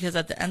 Because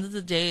at the end of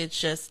the day, it's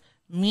just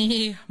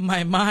me,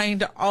 my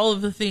mind, all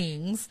of the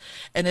things.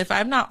 And if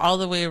I'm not all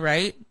the way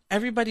right,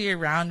 everybody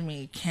around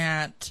me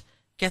can't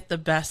get the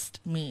best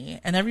me,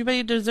 and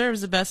everybody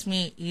deserves the best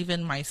me,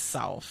 even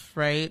myself,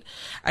 right?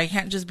 I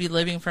can't just be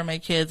living for my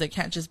kids. I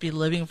can't just be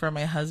living for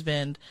my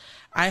husband.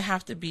 I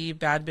have to be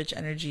bad bitch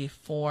energy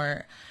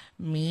for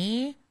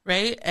me,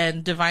 right?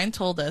 And Divine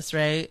told us,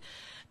 right?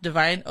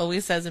 Divine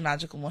always says in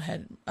Magical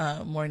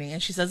Mohead Morning,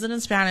 and she says it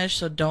in Spanish,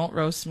 so don't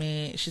roast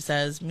me. She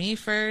says, me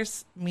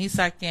first, me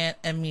second,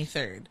 and me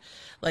third.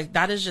 Like,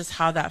 that is just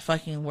how that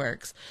fucking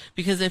works.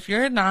 Because if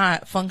you're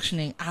not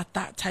functioning at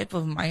that type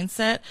of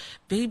mindset,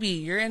 baby,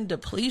 you're in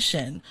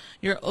depletion.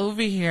 You're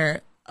over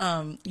here,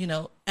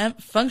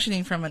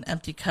 functioning from an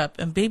empty cup.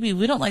 And baby,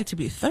 we don't like to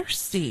be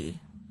thirsty.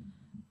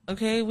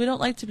 Okay? We don't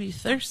like to be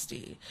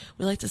thirsty.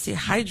 We like to stay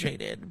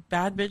hydrated.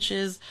 Bad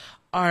bitches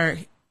are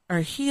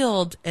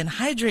healed and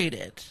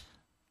hydrated.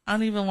 I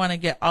don't even want to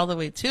get all the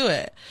way to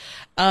it.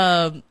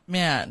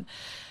 Man.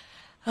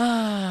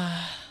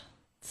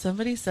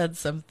 Somebody said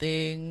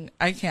something.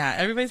 I can't.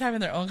 Everybody's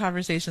having their own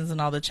conversations in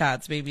all the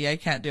chats, baby. I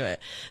can't do it.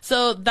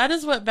 So that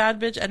is what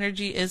bad bitch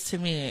energy is to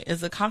me,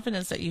 is the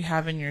confidence that you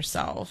have in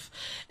yourself.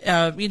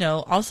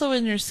 Also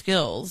in your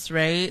skills,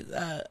 right?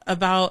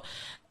 About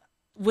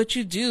what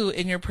you do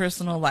in your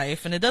personal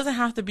life. And it doesn't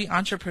have to be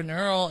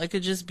entrepreneurial. It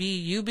could just be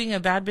you being a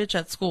bad bitch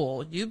at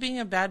school, you being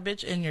a bad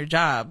bitch in your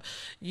job,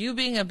 you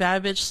being a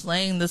bad bitch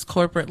slaying this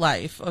corporate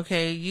life.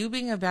 Okay. You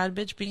being a bad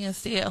bitch, being a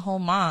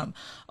stay-at-home mom,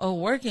 a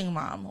working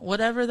mom,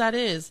 whatever that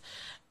is,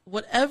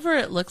 whatever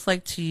it looks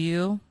like to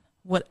you,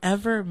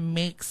 whatever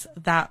makes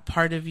that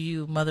part of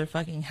you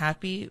motherfucking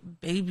happy,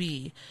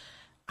 baby,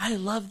 I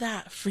love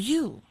that for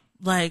you.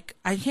 Like,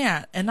 I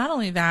can't. And not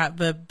only that,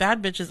 but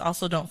bad bitches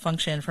also don't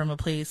function from a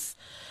place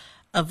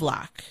of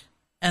lack.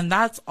 And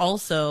that's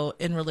also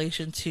in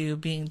relation to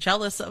being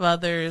jealous of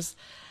others.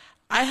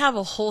 I have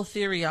a whole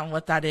theory on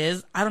what that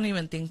is. I don't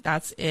even think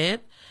that's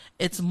it.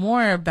 It's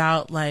more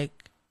about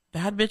like,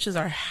 bad bitches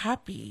are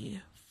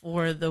happy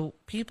for the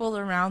people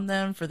around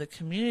them, for the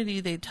community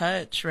they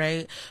touch,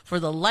 right? For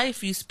the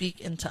life you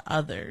speak into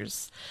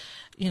others.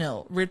 You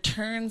know,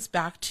 returns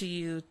back to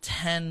you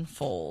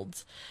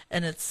tenfold.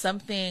 And it's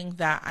something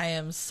that I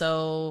am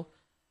so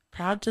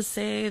proud to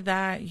say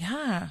that,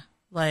 yeah,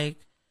 like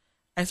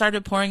I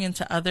started pouring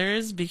into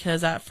others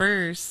because at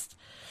first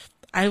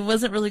I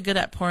wasn't really good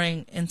at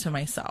pouring into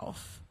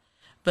myself.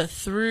 But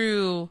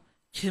through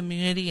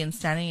community and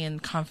standing in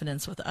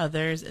confidence with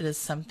others, it is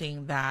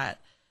something that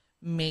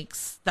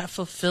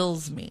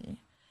fulfills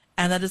me.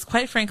 And that is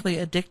quite frankly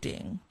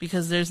addicting,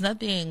 because there's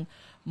nothing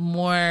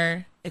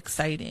more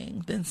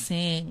exciting than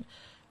seeing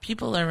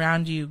people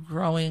around you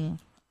growing,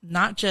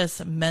 not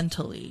just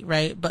mentally,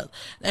 right? But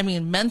I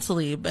mean,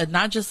 mentally, but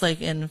not just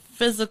like in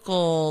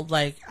physical,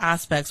 like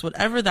aspects,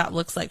 whatever that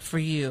looks like for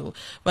you,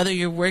 whether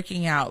you're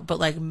working out, but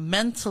like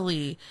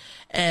mentally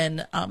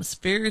and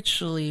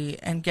spiritually,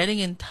 and getting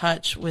in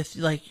touch with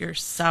like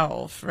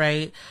yourself,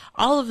 right?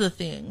 All of the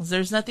things.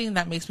 There's nothing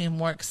that makes me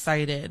more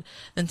excited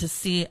than to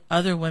see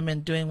other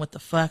women doing what the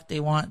fuck they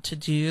want to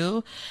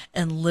do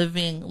and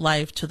living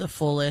life to the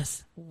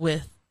fullest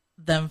with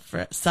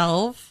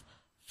themselves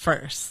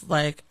first.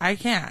 Like, I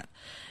can't.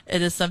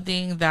 It is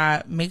something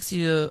that makes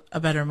you a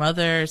better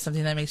mother,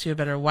 something that makes you a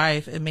better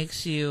wife. It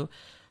makes you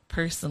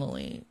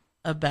personally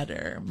a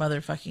better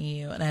motherfucking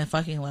you. And I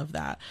fucking love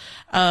that.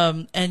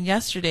 And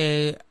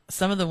yesterday,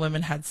 some of the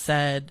women had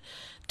said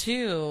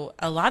too,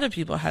 a lot of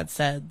people had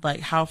said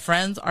like how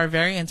friends are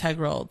very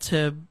integral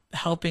to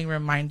helping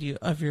remind you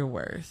of your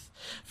worth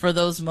for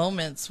those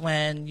moments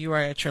when you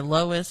are at your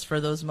lowest, for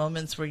those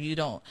moments where you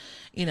don't,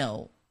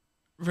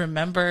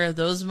 remember,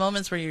 those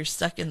moments where you're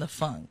stuck in the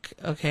funk.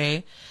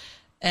 Okay.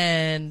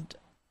 And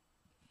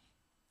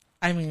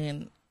I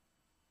mean,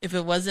 if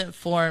it wasn't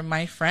for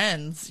my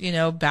friends,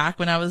 back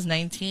when I was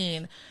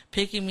 19,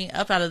 picking me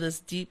up out of this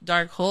deep,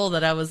 dark hole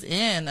that I was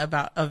in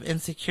of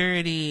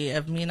insecurity,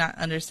 of me not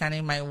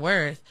understanding my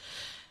worth,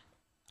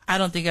 I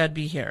don't think I'd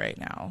be here right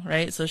now.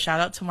 Right. So shout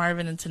out to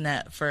Marvin and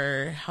Tanette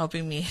for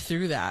helping me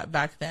through that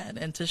back then.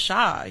 And to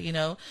Shaw,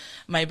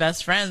 my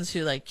best friends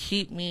who like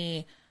keep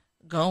me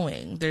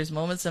going. There's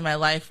moments in my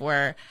life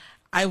where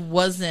I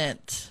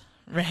wasn't,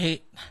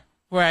 right,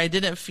 where I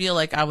didn't feel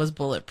like I was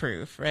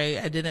bulletproof, right?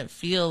 I didn't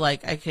feel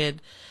like I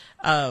could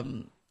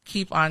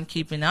keep on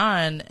keeping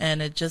on.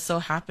 And it just so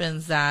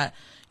happens that,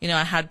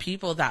 I had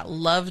people that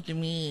loved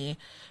me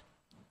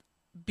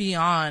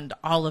beyond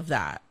all of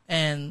that.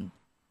 And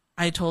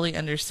I totally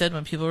understood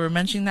when people were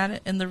mentioning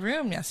that in the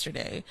room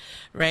yesterday,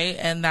 right?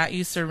 And that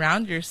you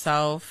surround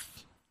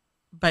yourself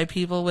by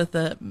people with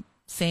the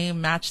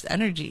same matched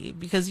energy,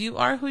 because you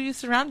are who you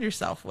surround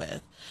yourself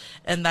with.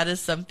 And that is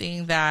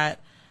something that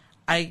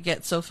I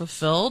get so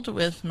fulfilled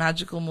with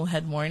Magical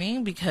Mujer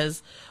Morning,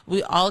 because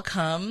we all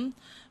come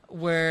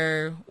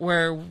where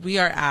we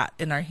are at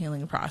in our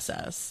healing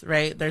process,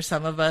 right? There's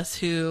some of us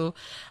who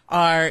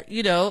are,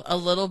 a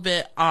little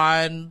bit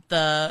on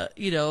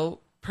the,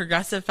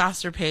 progressive,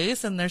 faster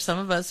pace. And there's some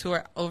of us who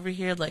are over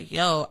here like,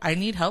 yo, I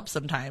need help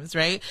sometimes,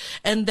 right?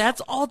 And that's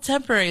all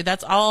temporary.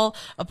 That's all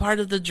a part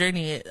of the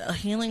journey.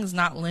 Healing's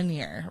not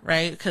linear,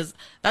 right? Because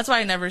that's why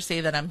I never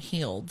say that I'm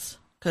healed,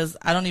 because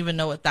I don't even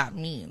know what that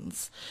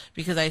means,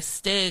 because I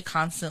stay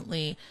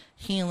constantly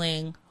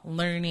healing,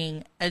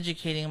 learning,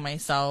 educating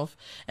myself.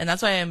 And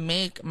that's why I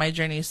make my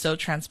journey so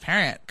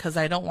transparent, because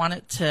I don't want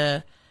it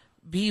to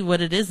be what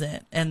it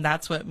isn't. And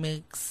that's what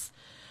makes,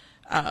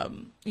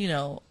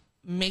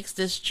 makes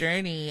this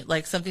journey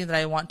like something that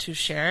I want to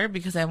share,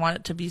 because I want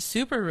it to be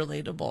super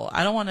relatable.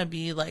 I don't want to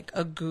be like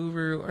a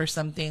guru or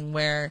something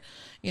where,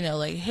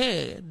 like,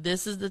 hey,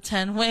 this is the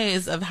 10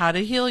 ways of how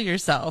to heal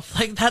yourself.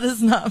 Like, that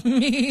is not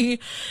me.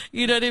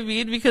 You know what I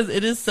mean? Because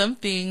it is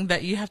something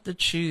that you have to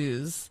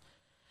choose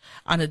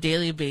on a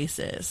daily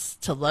basis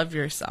to love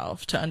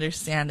yourself, to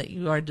understand that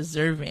you are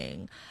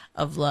deserving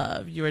of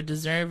love. You are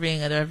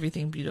deserving of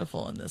everything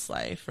beautiful in this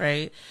life,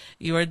 right?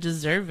 You are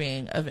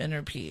deserving of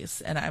inner peace.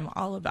 And I'm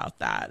all about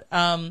that.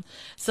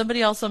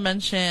 Somebody also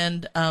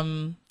mentioned,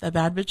 that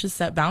bad bitches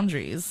set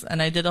boundaries.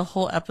 And I did a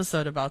whole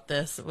episode about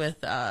this with,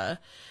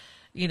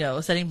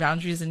 setting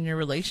boundaries in your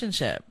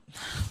relationship.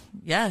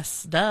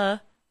 Yes, duh.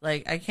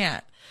 Like, I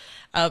can't.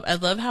 I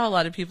love how a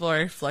lot of people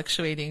are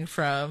fluctuating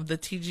from the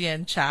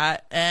TGN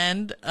chat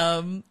and,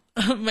 my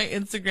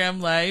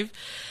Instagram live.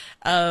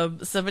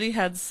 Somebody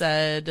had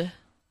said,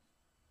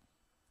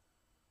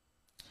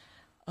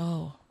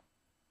 Oh,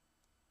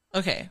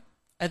 okay.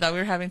 I thought we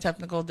were having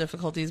technical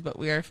difficulties, but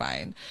we are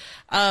fine.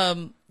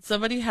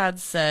 Somebody had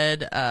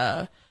said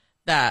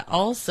that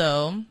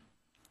also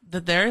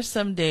that there are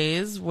some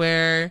days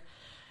where,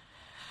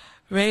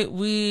 right,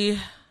 we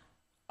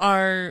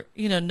are,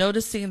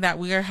 noticing that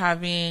we are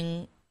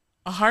having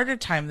a harder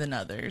time than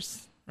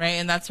others, right?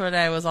 And that's what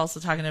I was also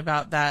talking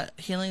about, that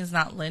healing is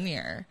not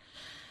linear.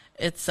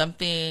 It's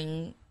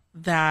something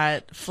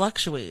that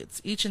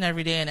fluctuates each and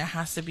every day, and it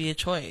has to be a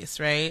choice,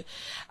 right?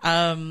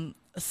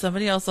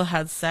 Somebody also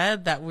had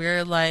said that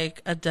we're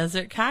like a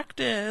desert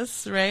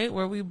cactus, right?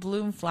 Where we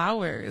bloom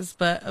flowers,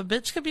 but a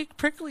bitch could be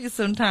prickly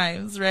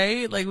sometimes,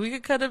 right? Like we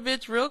could cut a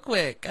bitch real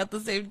quick at the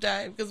same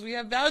time because we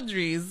have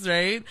boundaries,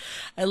 right?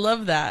 I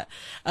love that.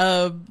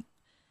 And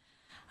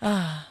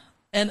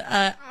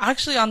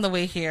actually, on the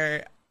way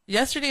here,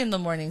 yesterday in the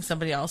morning,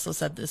 somebody also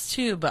said this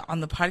too, but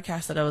on the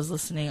podcast that I was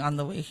listening on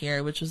the way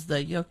here, which was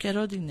the Yo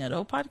Quiero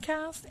Dinero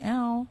podcast,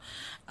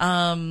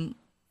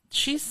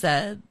 she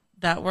said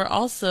that we're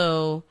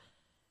also,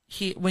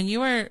 when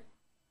you are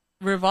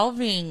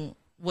revolving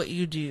what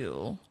you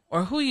do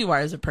or who you are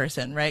as a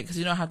person, right? Because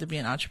you don't have to be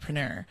an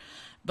entrepreneur,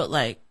 but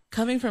like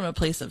coming from a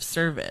place of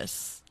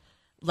service,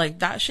 like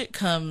that shit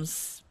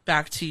comes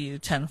back to you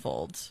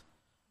tenfold,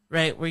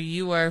 right? Where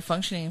you are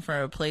functioning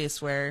from a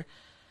place where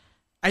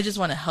I just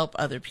want to help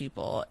other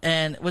people.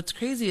 And what's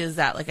crazy is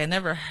that like I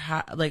never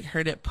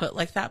heard it put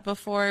like that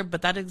before,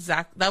 but that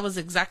was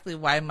exactly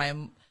why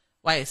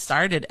I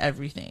started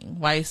everything,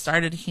 why I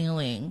started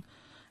healing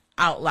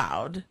out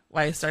loud,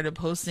 why I started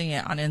posting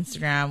it on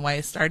Instagram, why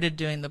I started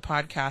doing the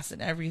podcast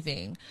and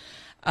everything.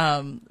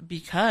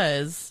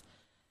 Because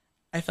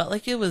I felt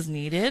like it was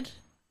needed,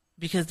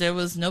 because there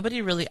was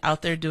nobody really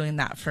out there doing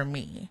that for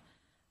me.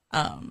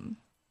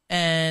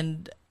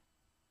 And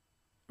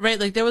right,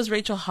 like there was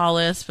Rachel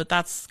Hollis, but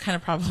that's kind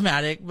of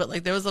problematic. But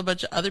like there was a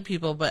bunch of other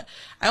people, but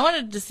I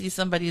wanted to see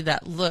somebody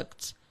that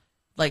looked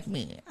like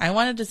me. I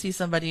wanted to see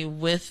somebody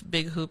with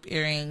big hoop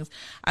earrings.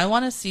 I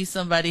want to see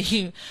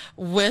somebody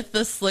with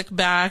the slick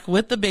back,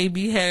 with the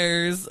baby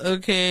hairs.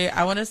 Okay.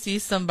 I want to see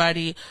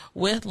somebody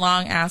with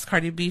long ass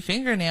Cardi B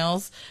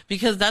fingernails,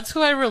 because that's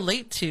who I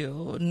relate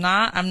to.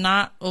 I'm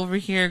not over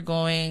here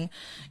going,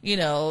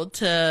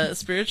 to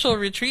spiritual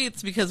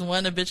retreats because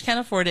one, a bitch can't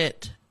afford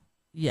it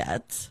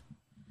yet.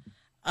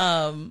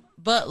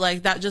 But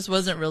like that just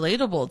wasn't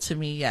relatable to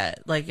me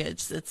yet. Like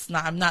it's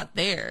not, I'm not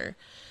there.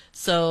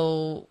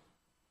 So,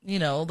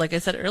 like I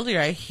said earlier,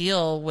 I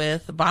heal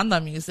with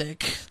banda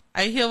music.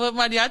 I heal with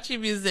mariachi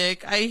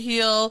music. I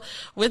heal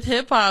with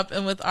hip hop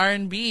and with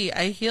R&B.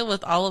 I heal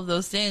with all of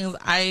those things.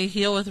 I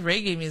heal with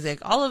reggae music,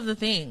 all of the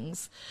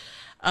things.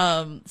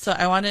 So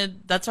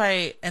that's why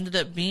I ended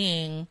up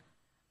being,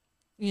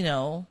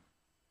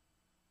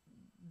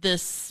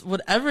 this,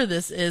 whatever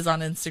this is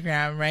on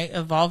Instagram, right?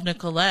 Evolve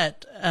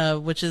Nicolette,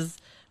 which is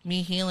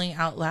me healing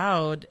out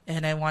loud.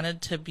 And I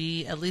wanted to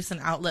be at least an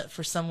outlet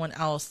for someone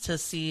else to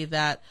see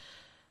that,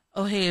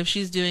 oh, hey, if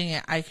she's doing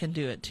it, I can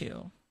do it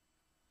too.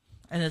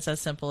 And it's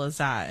as simple as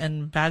that.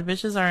 And bad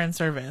bitches are in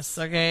service,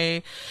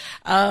 okay?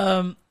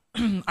 Are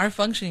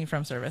functioning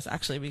from service,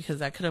 actually, because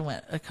that could have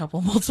went a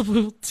couple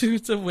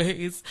multitudes of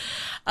ways.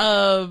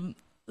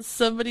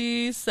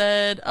 Somebody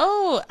said,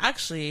 oh,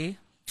 actually,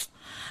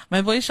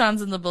 my boy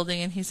Sean's in the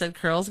building, and he said,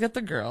 curls get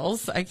the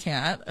girls. I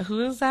can't.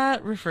 Who is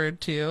that referred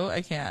to?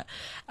 I can't.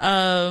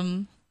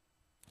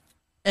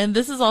 And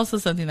this is also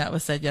something that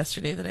was said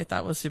yesterday that I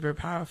thought was super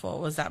powerful,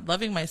 was that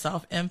loving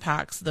myself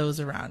impacts those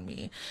around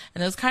me.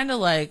 And it was kind of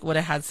like what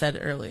I had said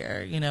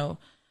earlier,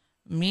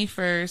 me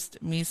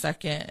first, me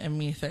second, and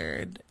me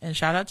third. And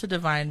shout out to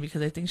Divine,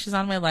 because I think she's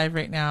on my live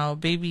right now.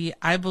 Baby,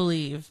 I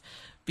believe,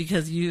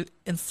 because you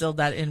instilled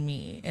that in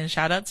me. And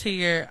shout out to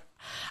your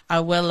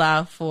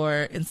abuela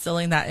for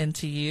instilling that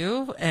into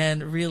you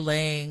and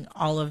relaying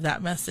all of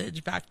that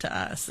message back to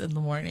us in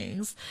the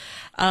mornings.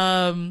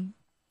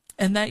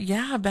 And that,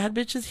 yeah, bad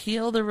bitches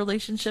heal the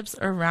relationships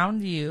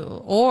around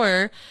you.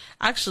 Or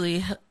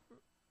actually,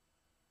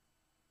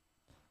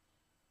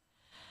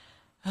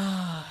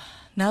 now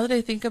that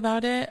I think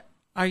about it,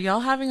 are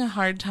y'all having a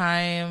hard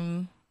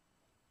time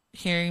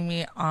hearing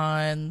me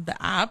on the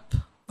app?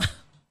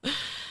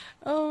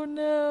 Oh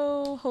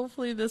no,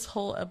 hopefully this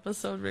whole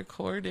episode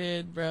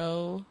recorded,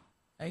 bro.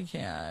 I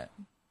can't.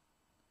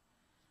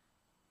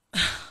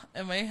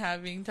 Am I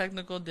having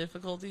technical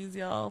difficulties,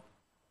 y'all?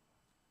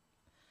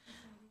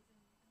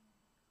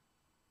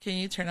 Can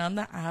you turn on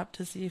the app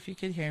to see if you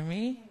could hear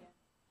me?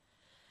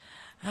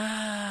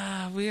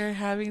 We are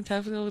having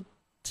technical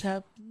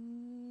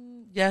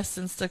yes,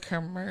 since the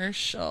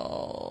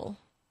commercial.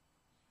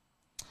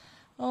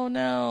 Oh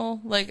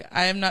no, like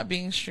I am not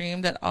being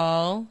streamed at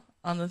all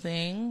on the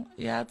thing.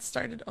 Yeah, it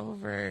started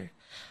over.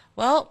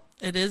 Well,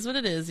 it is what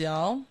it is,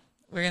 y'all.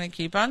 We're gonna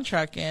keep on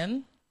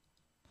trucking,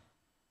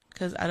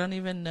 because I don't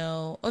even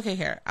know. Okay,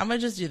 here, I'm gonna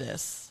just do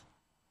this.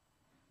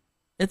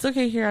 It's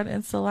okay here on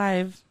Insta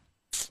Live.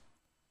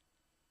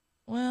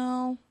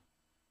 Well,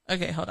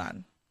 okay, hold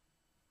on.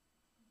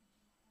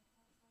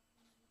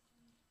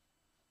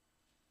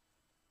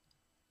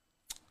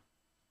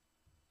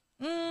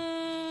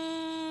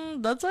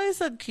 That's why I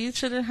said Keith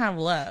shouldn't have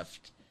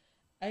left.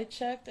 I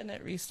checked and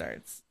it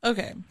restarts.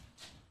 Okay.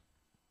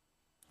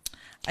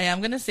 I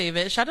am going to save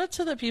it. Shout out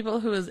to the people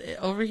who is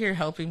over here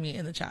helping me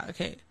in the chat.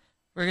 Okay.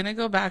 We're going to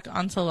go back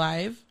onto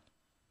live.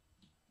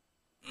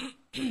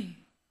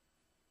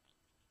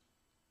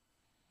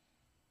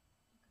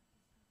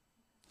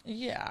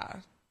 Yeah.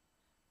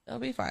 It'll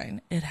be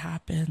fine. It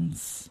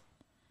happens.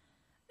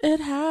 It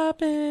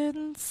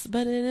happens,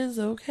 but it is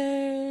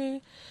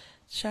okay.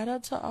 Shout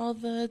out to all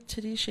the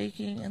titty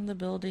shaking in the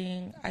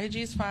building.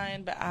 IG's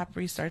fine, but app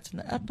restarts in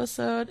the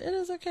episode. It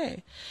is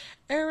okay.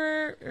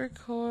 Error,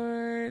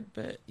 record,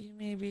 but you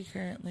may be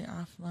currently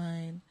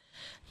offline.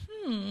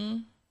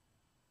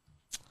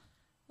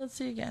 Let's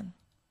see again.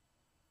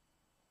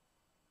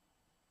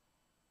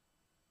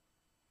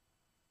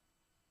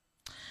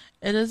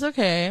 It is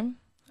okay.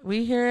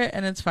 We hear it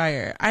and it's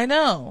fire. I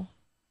know.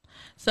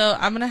 So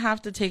I'm going to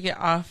have to take it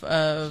off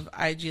of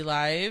IG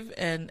Live,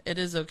 and it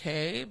is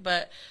okay.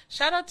 But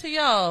shout out to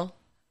y'all,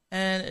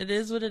 and it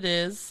is what it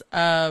is.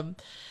 But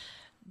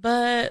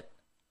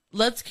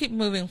let's keep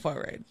moving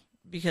forward,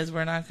 because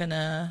we're not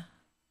gonna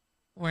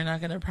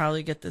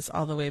probably get this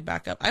all the way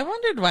back up. I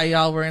wondered why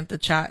y'all weren't the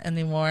chat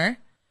anymore.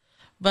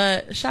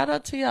 But shout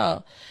out to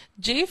y'all.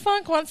 J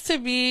Funk wants to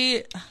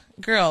be,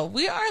 girl,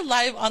 we are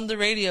live on the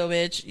radio,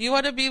 bitch. You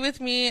want to be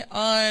with me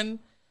on,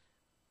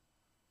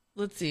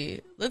 let's see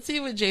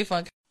what J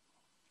Funk.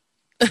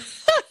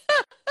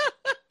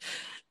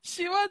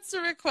 She wants to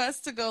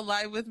request to go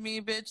live with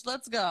me, bitch.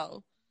 Let's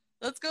go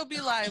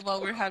be live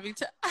while we're having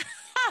to.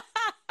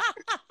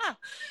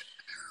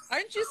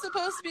 Aren't you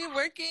supposed to be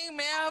working,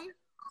 ma'am?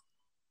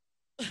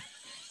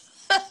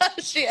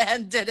 She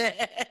ended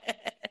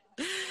it.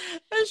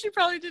 She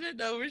probably didn't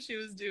know what she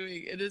was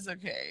doing. It is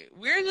okay.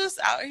 We're just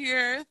out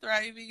here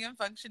thriving and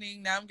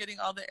functioning. Now I'm getting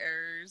all the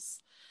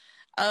errors.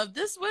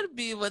 This would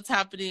be what's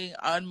happening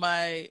on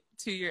my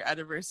 2-year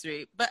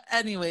anniversary. But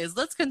anyways,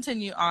 let's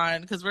continue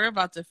on, because we're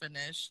about to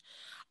finish.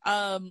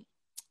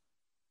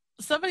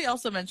 Somebody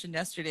also mentioned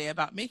yesterday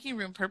about making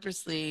room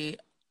purposefully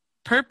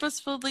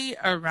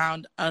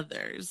around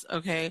others,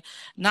 okay?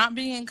 Not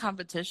being in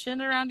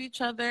competition around each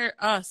other.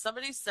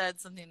 Somebody said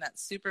something that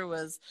super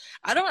was,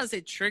 I don't want to say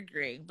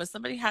triggering, but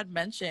somebody had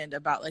mentioned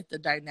about like the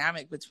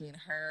dynamic between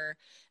her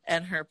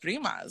and her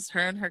primas, her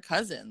and her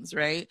cousins,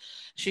 right?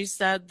 She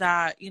said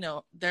that,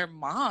 their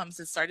moms,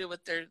 it started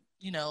with their,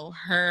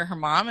 her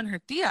mom and her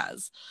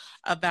tias,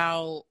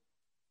 about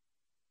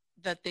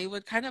that they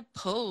would kind of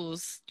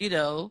post,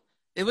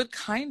 they would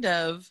kind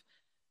of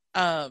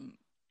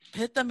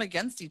pit them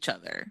against each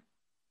other.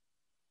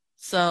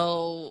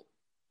 So,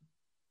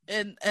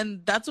 and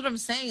that's what I'm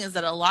saying, is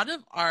that a lot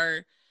of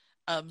our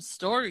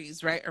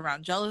stories, right,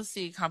 around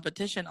jealousy,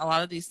 competition, a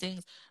lot of these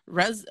things,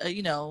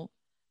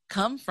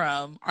 come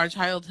from our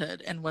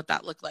childhood and what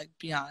that looked like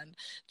beyond.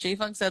 J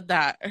Funk said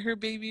that her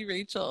baby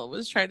Rachel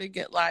was trying to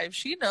get live.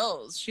 She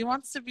knows she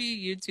wants to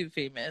be YouTube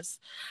famous.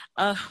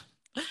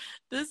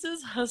 This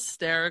is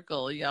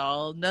hysterical,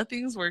 y'all.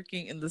 Nothing's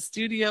working in the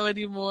studio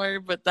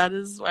anymore, but that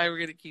is why we're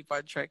going to keep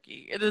on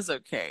trucking. It is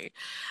okay.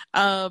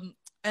 And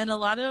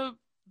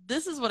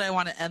this is what I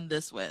want to end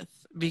this with,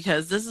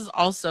 because this is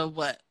also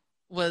what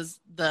was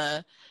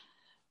the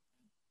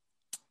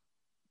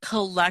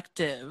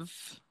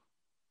collective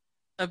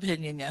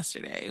opinion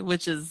yesterday,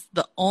 which is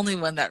the only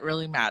one that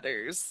really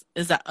matters,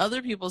 is that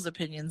other people's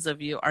opinions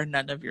of you are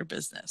none of your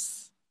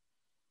business.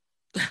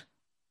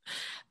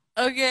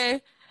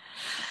 Okay.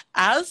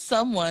 As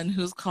someone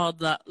who's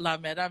called La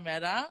Mera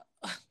Mera,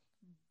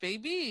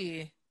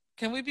 baby,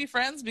 can we be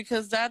friends?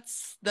 Because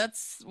that's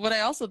what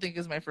I also think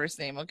is my first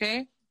name,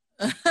 okay?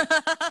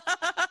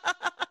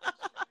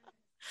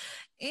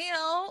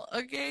 Ew,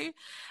 okay.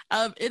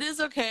 It is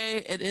okay.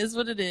 It is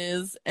what it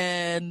is.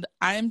 And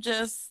I'm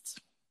just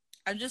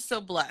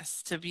so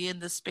blessed to be in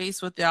this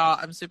space with y'all.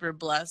 I'm super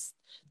blessed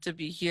to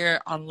be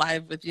here on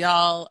live with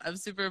y'all. I'm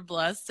super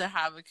blessed to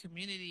have a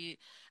community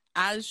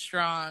as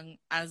strong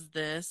as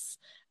this,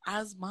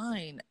 as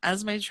mine,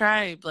 as my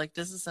tribe. Like,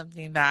 this is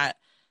something that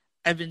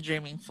I've been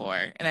dreaming for.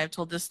 And I've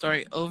told this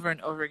story over and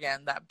over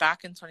again, that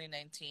back in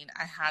 2019,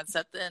 I had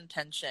set the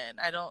intention.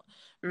 I don't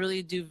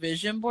really do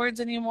vision boards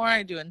anymore.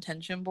 I do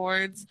intention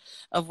boards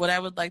of what I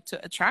would like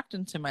to attract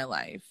into my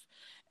life.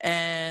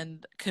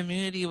 And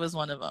community was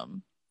one of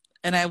them.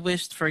 And I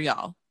wished for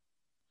y'all.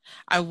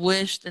 I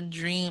wished and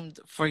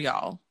dreamed for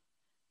y'all.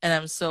 And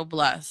I'm so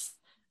blessed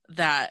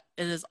that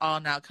it is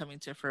all now coming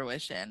to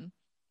fruition.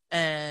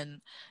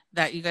 And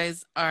that you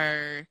guys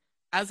are,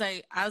 as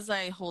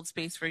I hold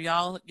space for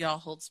y'all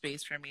hold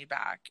space for me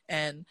back.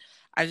 And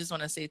I just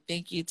want to say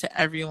thank you to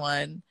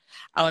everyone.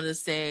 I want to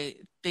say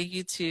thank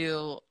you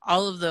to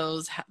all of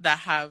those that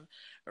have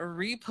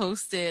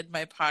reposted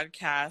my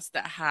podcast,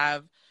 that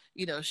have,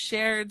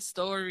 shared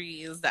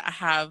stories, that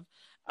have,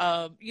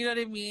 you know what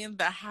I mean,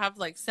 that have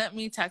like sent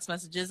me text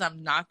messages.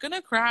 I'm not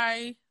gonna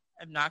cry.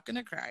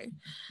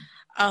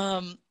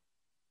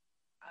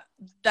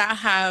 That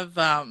have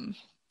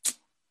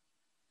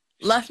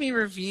left me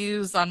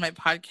reviews on my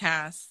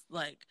podcast,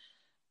 like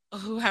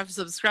who have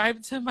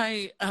subscribed to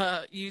my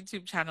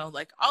YouTube channel,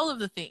 like all of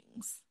the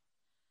things.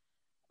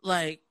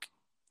 Like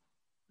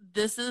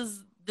this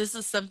is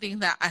something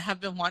that I have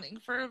been wanting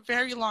for a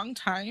very long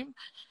time,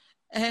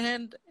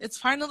 and it's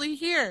finally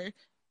here.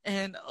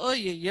 And oh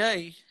yeah,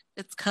 yeah,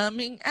 it's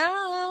coming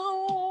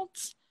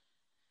out.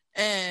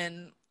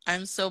 And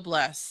I'm so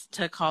blessed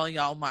to call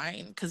y'all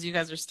mine because you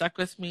guys are stuck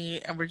with me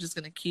and we're just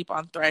going to keep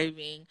on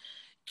thriving,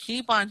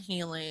 keep on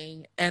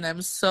healing. And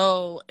I'm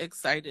so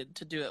excited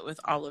to do it with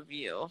all of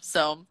you.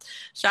 So,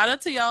 shout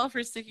out to y'all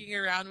for sticking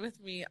around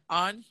with me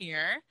on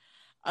here.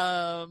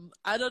 I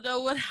don't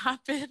know what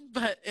happened,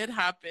 but it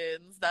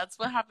happens. That's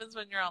what happens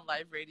when you're on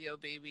live radio,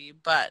 baby.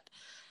 But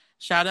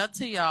shout out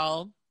to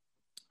y'all.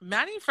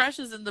 Manny Fresh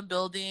is in the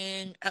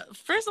building.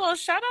 First of all,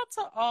 shout out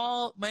to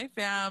all my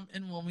fam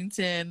in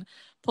Wilmington,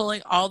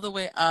 pulling all the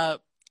way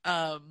up.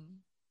 I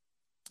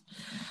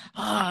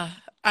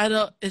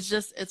don't. It's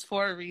just it's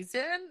for a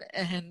reason,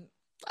 and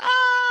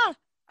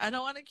I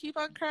don't want to keep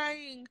on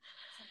crying.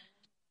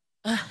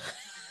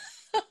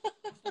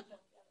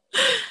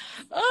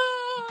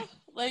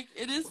 Like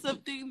it is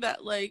something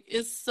that like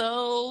is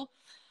so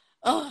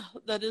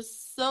that is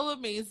so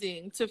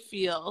amazing to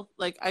feel.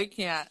 Like I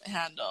can't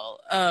handle.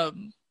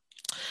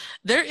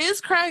 There is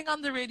crying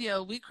on the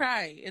radio. We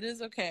cry. It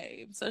is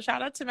okay. So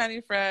shout out to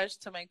Manny Fresh,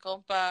 to my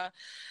compa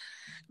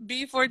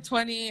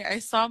B420. I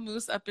saw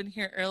Moose up in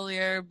here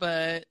earlier,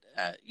 but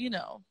I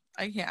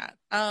can't.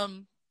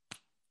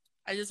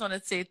 I just want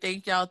to say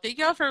thank y'all. Thank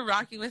y'all for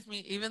rocking with me,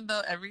 even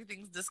though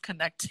everything's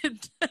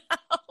disconnected now.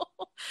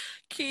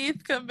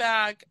 Keith, come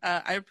back.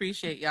 I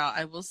appreciate y'all.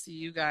 I will see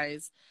you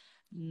guys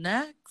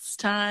next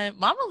time.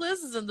 Mama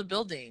Liz is in the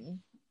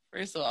building.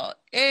 First of all,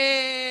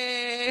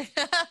 hey.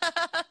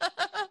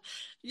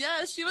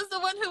 Yeah, she was the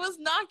one who was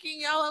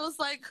knocking, y'all. I was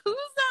like, who's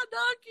that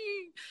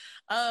knocking?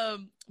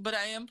 But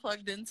I am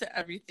plugged into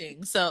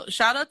everything. So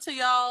shout out to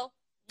y'all.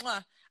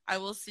 Mwah. I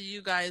will see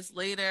you guys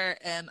later,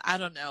 and I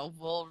don't know,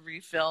 we'll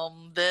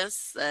refilm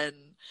this and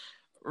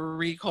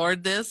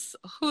record this.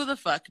 Who the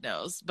fuck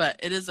knows? But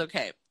it is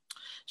okay.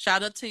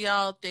 Shout out to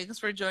y'all. Thanks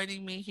for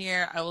joining me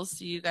here. I will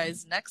see you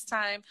guys next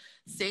time,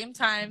 same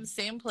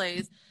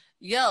place.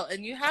 Yo,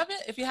 and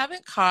if you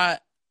haven't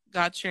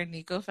got your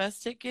Nico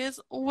Fest tickets,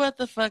 what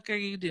the fuck are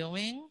you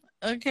doing?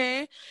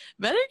 Okay,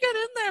 better get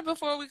in there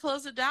before we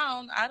close it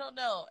down. I don't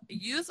know.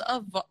 Use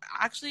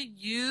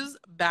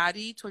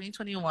Batty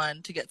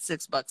 2021 to get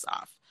 $6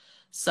 off.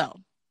 So,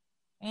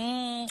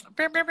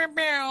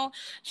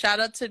 shout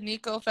out to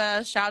Nico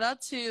Fest. Shout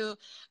out to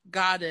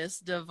Goddess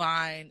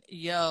Divine,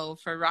 yo,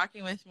 for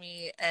rocking with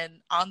me and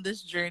on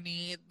this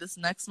journey. This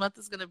next month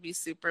is gonna be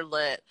super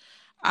lit.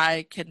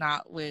 I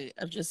cannot wait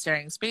of just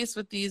sharing space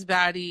with these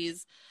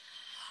baddies.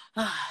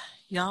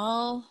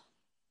 Y'all,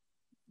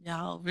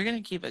 we're going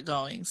to keep it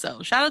going.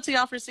 So shout out to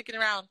y'all for sticking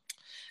around.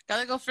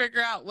 Gotta go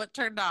figure out what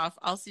turned off.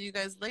 I'll see you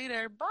guys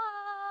later. Bye.